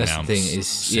suddenly announce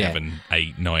 7,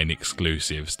 8, 9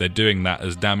 exclusives. They're doing that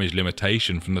as damage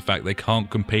limitation from the fact they can't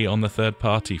compete on the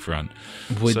third-party front.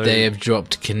 Would they have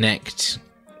dropped Kinect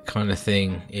kind of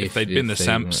thing? If they'd been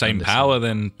the same power,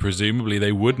 then presumably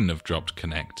they wouldn't have dropped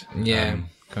Kinect. Yeah,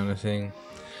 kind of thing.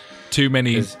 Too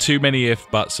many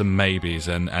if, buts, and maybes,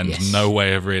 and no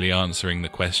way of really answering the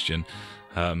question.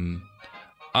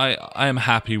 I am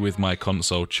happy with my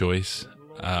console choice.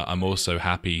 I'm also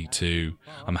happy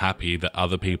that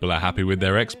other people are happy with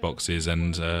their Xboxes,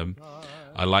 and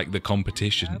I like the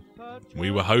competition.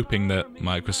 We were hoping that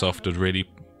Microsoft would really,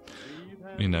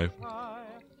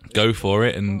 go for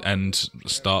it and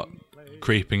start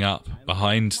creeping up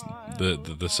behind the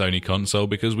Sony console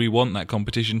because we want that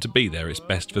competition to be there. It's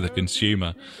best for the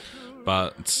consumer.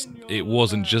 But it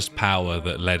wasn't just power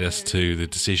that led us to the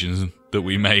decisions that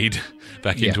we made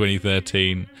back in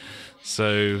 2013.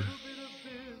 So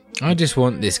I just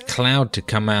want this cloud to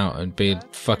come out and be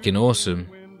fucking awesome.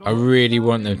 I really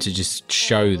want them to just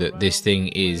show that this thing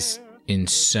is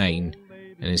insane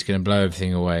and it's going to blow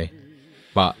everything away.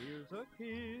 But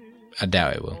I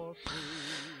doubt it will.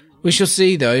 We shall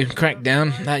see though.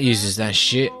 Crackdown, that uses that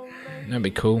shit. That'd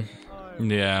be cool.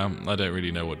 Yeah, I don't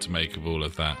really know what to make of all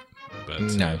of that. But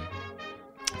no.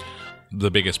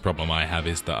 The biggest problem I have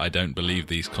is that I don't believe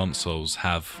these consoles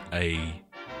have they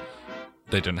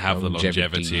don't have the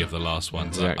longevity of the last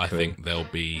ones. Exactly. I think they'll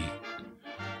be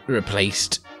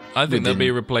replaced. I think they'll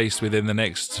be replaced within the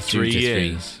next 3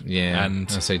 years. Yeah, and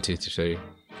I'll say 2 to 3.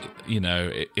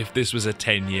 If this was a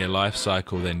 10-year life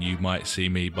cycle, then you might see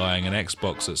me buying an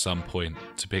Xbox at some point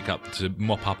to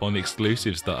mop up on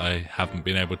exclusives that I haven't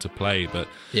been able to play. But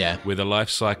with a life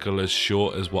cycle as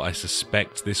short as what I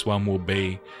suspect this one will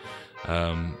be,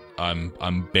 I'm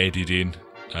bedded in.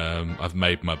 I've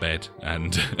made my bed,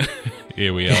 and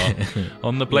here we are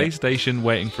on the PlayStation,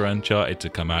 waiting for Uncharted to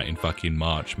come out in fucking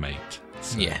March, mate.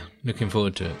 So, looking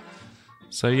forward to it.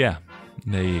 So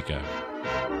there you go.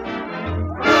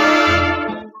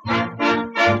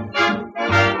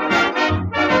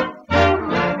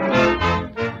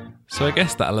 So I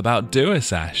guess that'll about do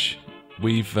us, Ash.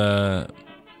 We've had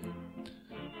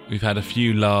a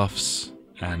few laughs,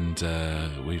 and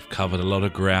we've covered a lot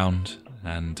of ground,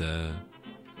 and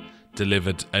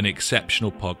delivered an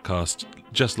exceptional podcast,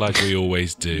 just like we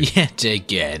always do. Yet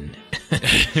again.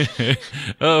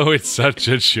 Oh, it's such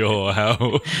a chore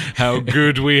how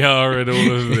good we are at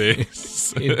all of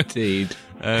this. Indeed.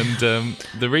 And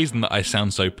the reason that I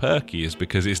sound so perky is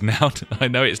because I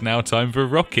know it's now time for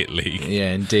Rocket League.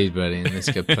 Yeah, indeed, buddy. Let's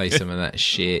go play some of that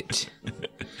shit.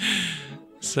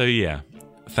 So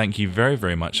thank you very,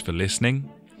 very much for listening.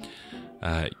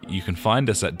 You can find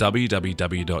us at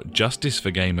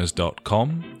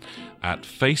www.justiceforgamers.com, at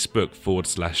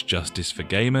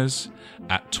Facebook.com/JusticeForGamers,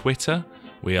 at Twitter,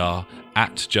 we are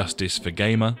at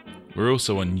JusticeForGamer. We're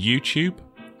also on YouTube.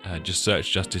 Just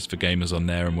search Justice for Gamers on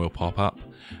there and we'll pop up.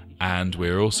 And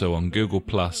we're also on Google+,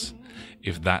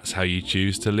 if that's how you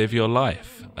choose to live your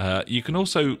life. You can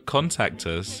also contact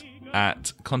us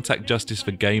at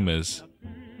contactjusticeforgamers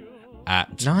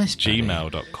at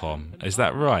gmail.com. Is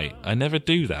that right? I never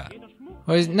do that.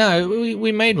 Well, no,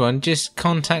 we made one. Just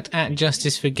contact at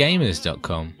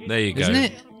justiceforgamers.com. There you go. Isn't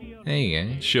it? There you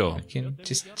go. Sure.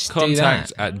 Just contact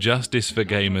do that. at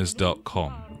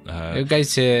justiceforgamers.com. It'll go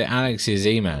to Alex's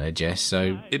email address,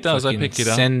 so it does. I pick it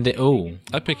up. Send it all.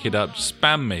 I pick it up.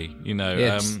 Spam me.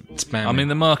 Spam. I'm in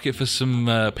the market for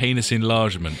some penis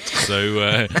enlargement,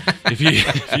 so if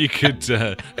you could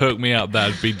hook me up,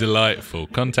 that'd be delightful.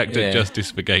 Contact at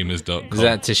justiceforgamers.com. Is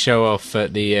that to show off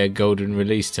at the golden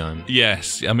release time?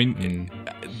 Yes. I mean,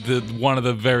 one of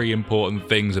the very important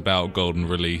things about golden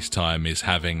release time is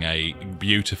having a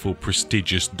beautiful,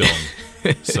 prestigious dong.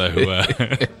 So.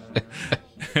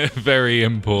 Very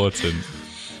important.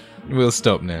 We'll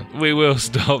stop now. We will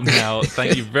stop now.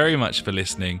 Thank you very much for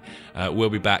listening. We'll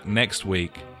be back next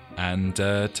week. And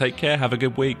take care. Have a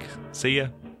good week. See ya.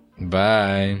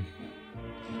 Bye.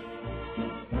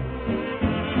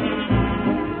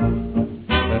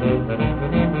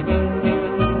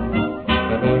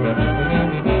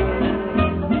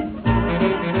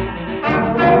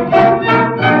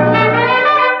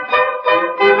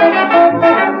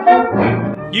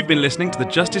 You've been listening to the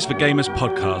Justice for Gamers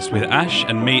podcast with Ash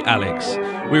and me, Alex.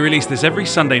 We release this every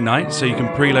Sunday night, so you can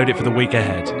preload it for the week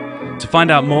ahead. To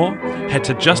find out more, head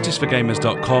to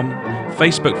justiceforgamers.com,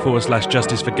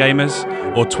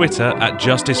 Facebook.com/justiceforgamers, or Twitter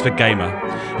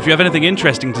 @justiceforgamer. If you have anything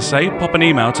interesting to say, pop an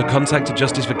email to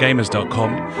contact@justiceforgamers.com,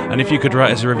 and if you could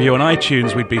write us a review on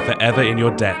iTunes, we'd be forever in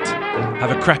your debt.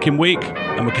 Have a cracking week,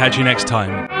 and we'll catch you next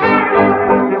time.